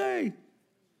whole day.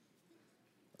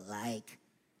 Like.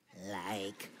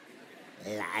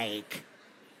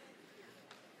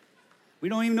 We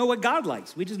don't even know what God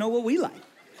likes. We just know what we like. I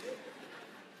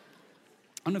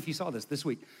don't know if you saw this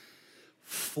week.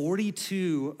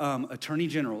 42 attorney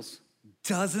generals,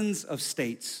 dozens of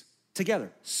states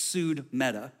together sued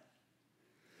Meta.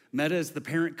 Meta is the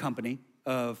parent company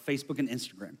of Facebook and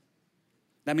Instagram.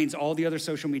 That means all the other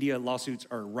social media lawsuits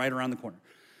are right around the corner.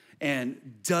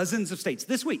 And dozens of states,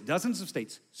 this week, dozens of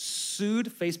states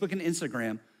sued Facebook and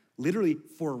Instagram literally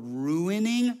for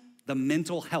ruining the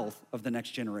mental health of the next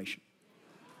generation.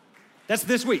 That's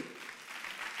this week.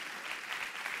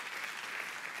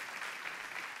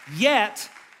 Yet,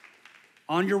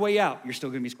 on your way out, you're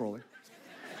still gonna be scrolling.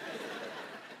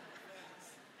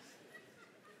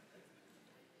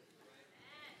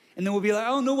 And then we'll be like, I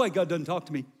don't know why God doesn't talk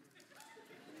to me.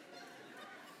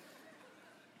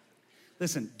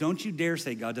 Listen, don't you dare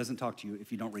say God doesn't talk to you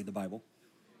if you don't read the Bible.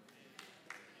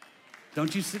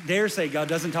 Don't you dare say God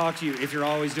doesn't talk to you if you're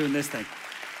always doing this thing.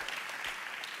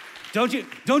 Don't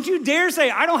you dare say,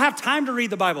 I don't have time to read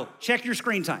the Bible. Check your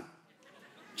screen time.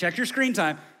 Check your screen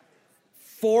time.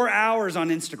 4 hours on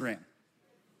Instagram.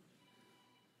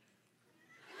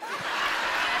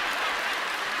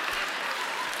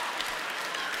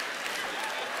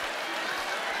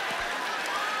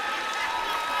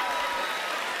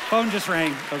 Phone just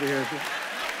rang over here.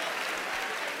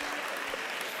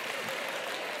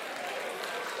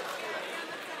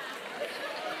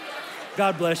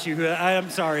 God bless you. I'm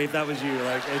sorry if that was you.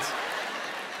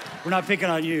 We're not picking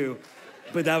on you,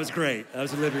 but that was great. That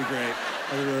was literally great.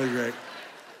 That was really great.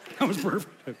 That was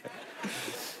perfect. Okay.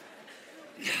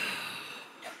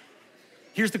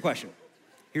 Here's the question.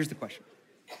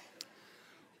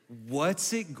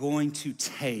 What's it going to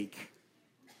take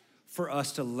for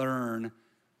us to learn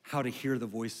how to hear the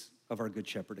voice of our good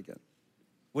shepherd again?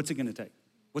 What's it gonna take?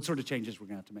 What sort of changes we're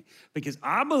gonna have to make? Because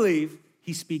I believe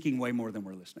he's speaking way more than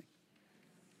we're listening.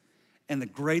 And the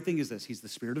great thing is this, he's the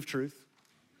Spirit of truth,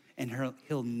 and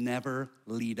he'll never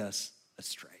lead us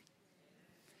astray.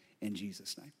 In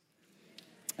Jesus' name,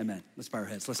 amen. Let's bow our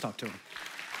heads, let's talk to him.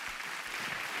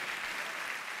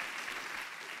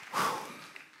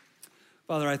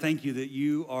 Father, I thank you that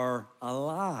you are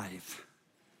alive.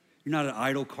 You're not an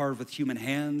idol carved with human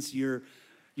hands. You're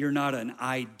not an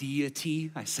ideity.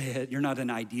 I say it. You're not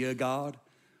an idea God.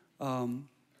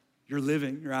 You're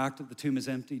living. You're active. The tomb is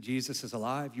empty. Jesus is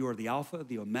alive. You are the Alpha,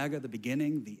 the Omega, the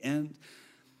beginning, the end.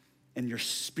 And your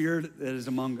Spirit that is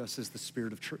among us is the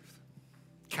Spirit of truth.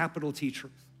 Capital T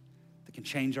truth that can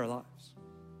change our lives.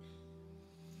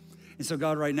 And so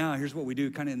God, right now, here's what we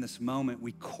do kind of in this moment.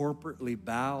 We corporately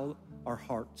bow our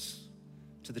hearts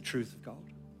to the truth of God.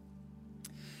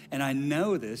 And I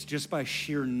know this just by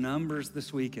sheer numbers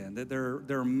this weekend, that there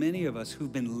are many of us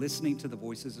who've been listening to the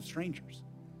voices of strangers.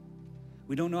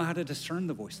 We don't know how to discern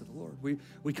the voice of the Lord.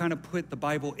 We kind of put the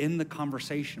Bible in the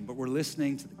conversation, but we're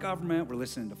listening to the government, we're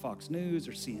listening to Fox News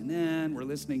or CNN, we're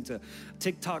listening to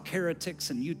TikTok heretics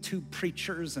and YouTube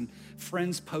preachers and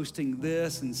friends posting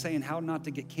this and saying how not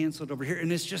to get canceled over here.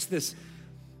 And it's just this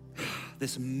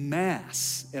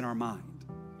mess in our mind.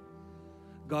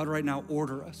 God, right now,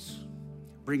 order us.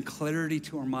 Bring clarity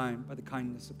to our mind by the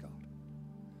kindness of God.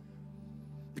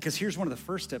 Because here's one of the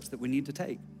first steps that we need to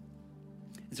take.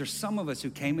 Is there's some of us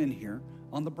who came in here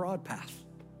on the broad path.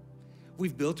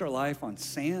 We've built our life on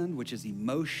sand, which is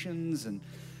emotions and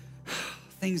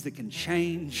things that can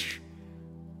change.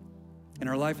 And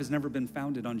our life has never been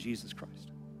founded on Jesus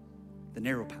Christ. The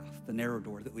narrow path, the narrow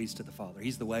door that leads to the Father.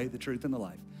 He's the way, the truth, and the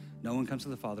life. No one comes to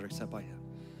the Father except by him.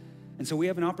 And so we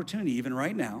have an opportunity, even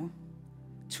right now,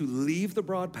 to leave the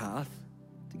broad path,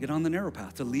 to get on the narrow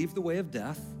path, to leave the way of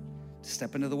death, to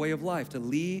step into the way of life, to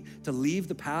leave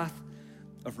the path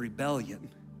of rebellion,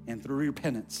 and through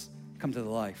repentance, come to the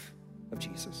life of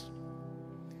Jesus.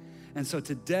 And so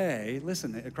today,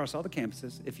 listen, across all the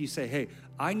campuses, if you say, hey,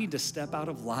 I need to step out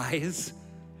of lies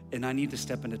and I need to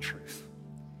step into truth.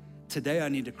 Today, I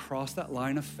need to cross that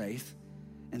line of faith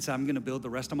and say, I'm gonna build the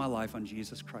rest of my life on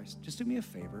Jesus Christ. Just do me a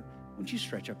favor, won't you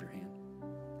stretch up your hand?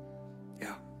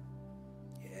 Yeah.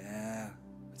 Yeah.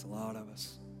 It's a lot of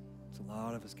us. It's a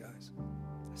lot of us, guys.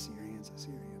 I see your hands. I see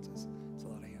your hands. It's a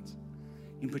lot of hands.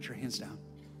 You can put your hands down.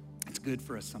 It's good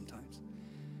for us sometimes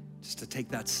just to take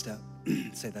that step,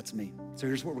 say, that's me. So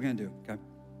here's what we're going to do, okay?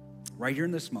 Right here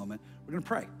in this moment, we're going to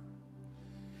pray.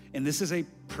 And this is a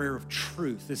prayer of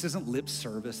truth. This isn't lip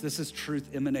service. This is truth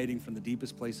emanating from the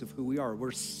deepest place of who we are.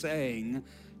 We're saying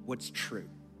what's true.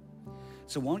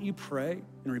 So won't you pray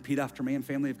and repeat after me? And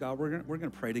family of God, we're gonna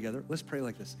pray together. Let's pray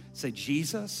like this. Say,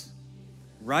 Jesus,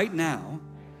 right now,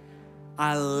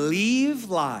 I leave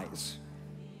lies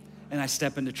and I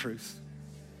step into truth.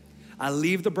 I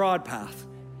leave the broad path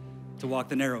to walk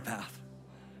the narrow path.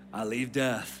 I leave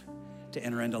death to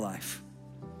enter into life.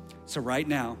 So right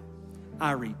now,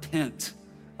 I repent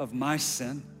of my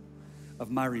sin,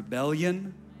 of my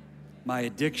rebellion, my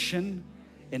addiction,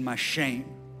 and my shame.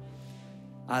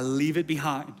 I leave it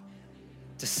behind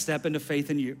to step into faith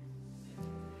in you.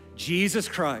 Jesus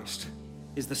Christ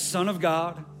is the Son of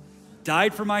God,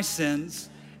 died for my sins,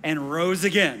 and rose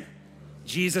again.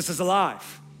 Jesus is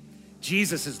alive.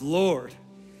 Jesus is Lord.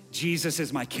 Jesus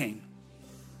is my King.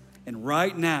 And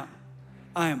right now,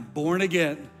 I am born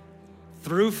again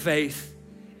through faith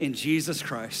in Jesus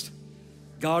Christ.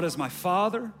 God is my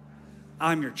Father.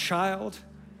 I'm your child.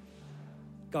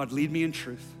 God, lead me in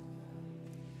truth.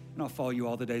 And I'll follow you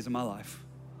all the days of my life.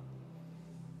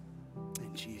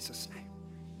 In Jesus' name,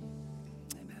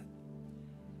 amen.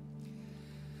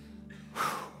 Whew.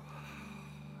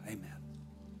 Amen.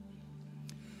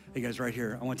 Hey guys, right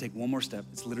here, I want to take one more step.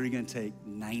 It's literally going to take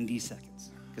 90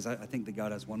 seconds because I think that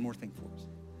God has one more thing for us.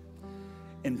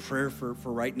 In prayer for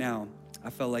right now, I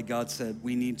felt like God said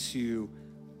we need to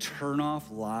turn off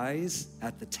lies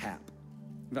at the tap.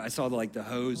 I saw the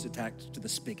hose attached to the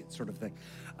spigot sort of thing.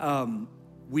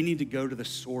 We need to go to the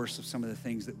source of some of the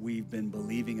things that we've been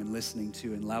believing and listening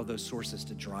to and allow those sources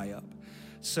to dry up.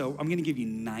 So I'm gonna give you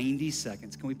 90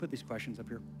 seconds. Can we put these questions up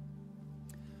here?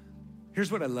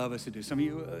 Here's what I love us to do. Some of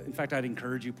you, in fact, I'd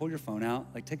encourage you, pull your phone out,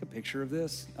 take a picture of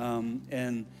this,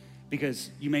 and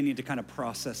because you may need to kind of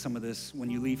process some of this when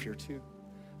you leave here too.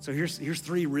 So here's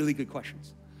 3 really good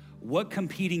questions. What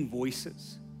competing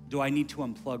voices do I need to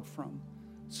unplug from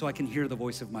so I can hear the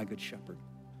voice of my good shepherd?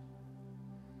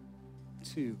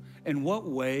 2, in what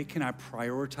way can I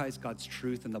prioritize God's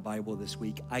truth in the Bible this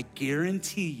week? I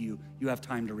guarantee you have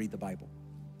time to read the Bible.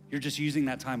 You're just using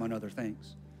that time on other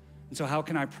things. And so how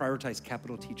can I prioritize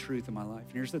capital T truth in my life?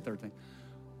 And here's the 3rd thing.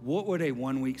 What would a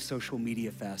 1-week social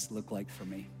media fast look like for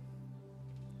me?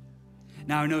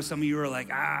 Now, I know some of you are like,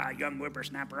 young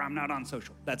whippersnapper, I'm not on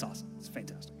social. That's awesome. It's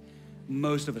fantastic.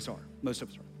 Most of us are.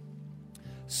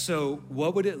 So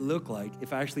what would it look like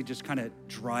if I actually just kind of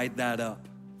dried that up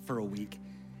for a week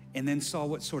and then saw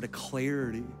what sort of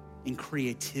clarity and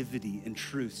creativity and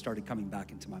truth started coming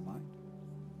back into my mind?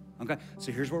 Okay,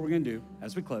 so here's what we're gonna do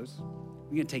as we close.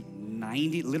 We're gonna take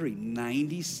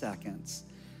 90 seconds,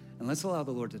 and let's allow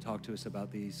the Lord to talk to us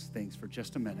about these things for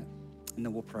just a minute, and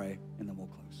then we'll pray, and then we'll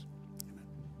close.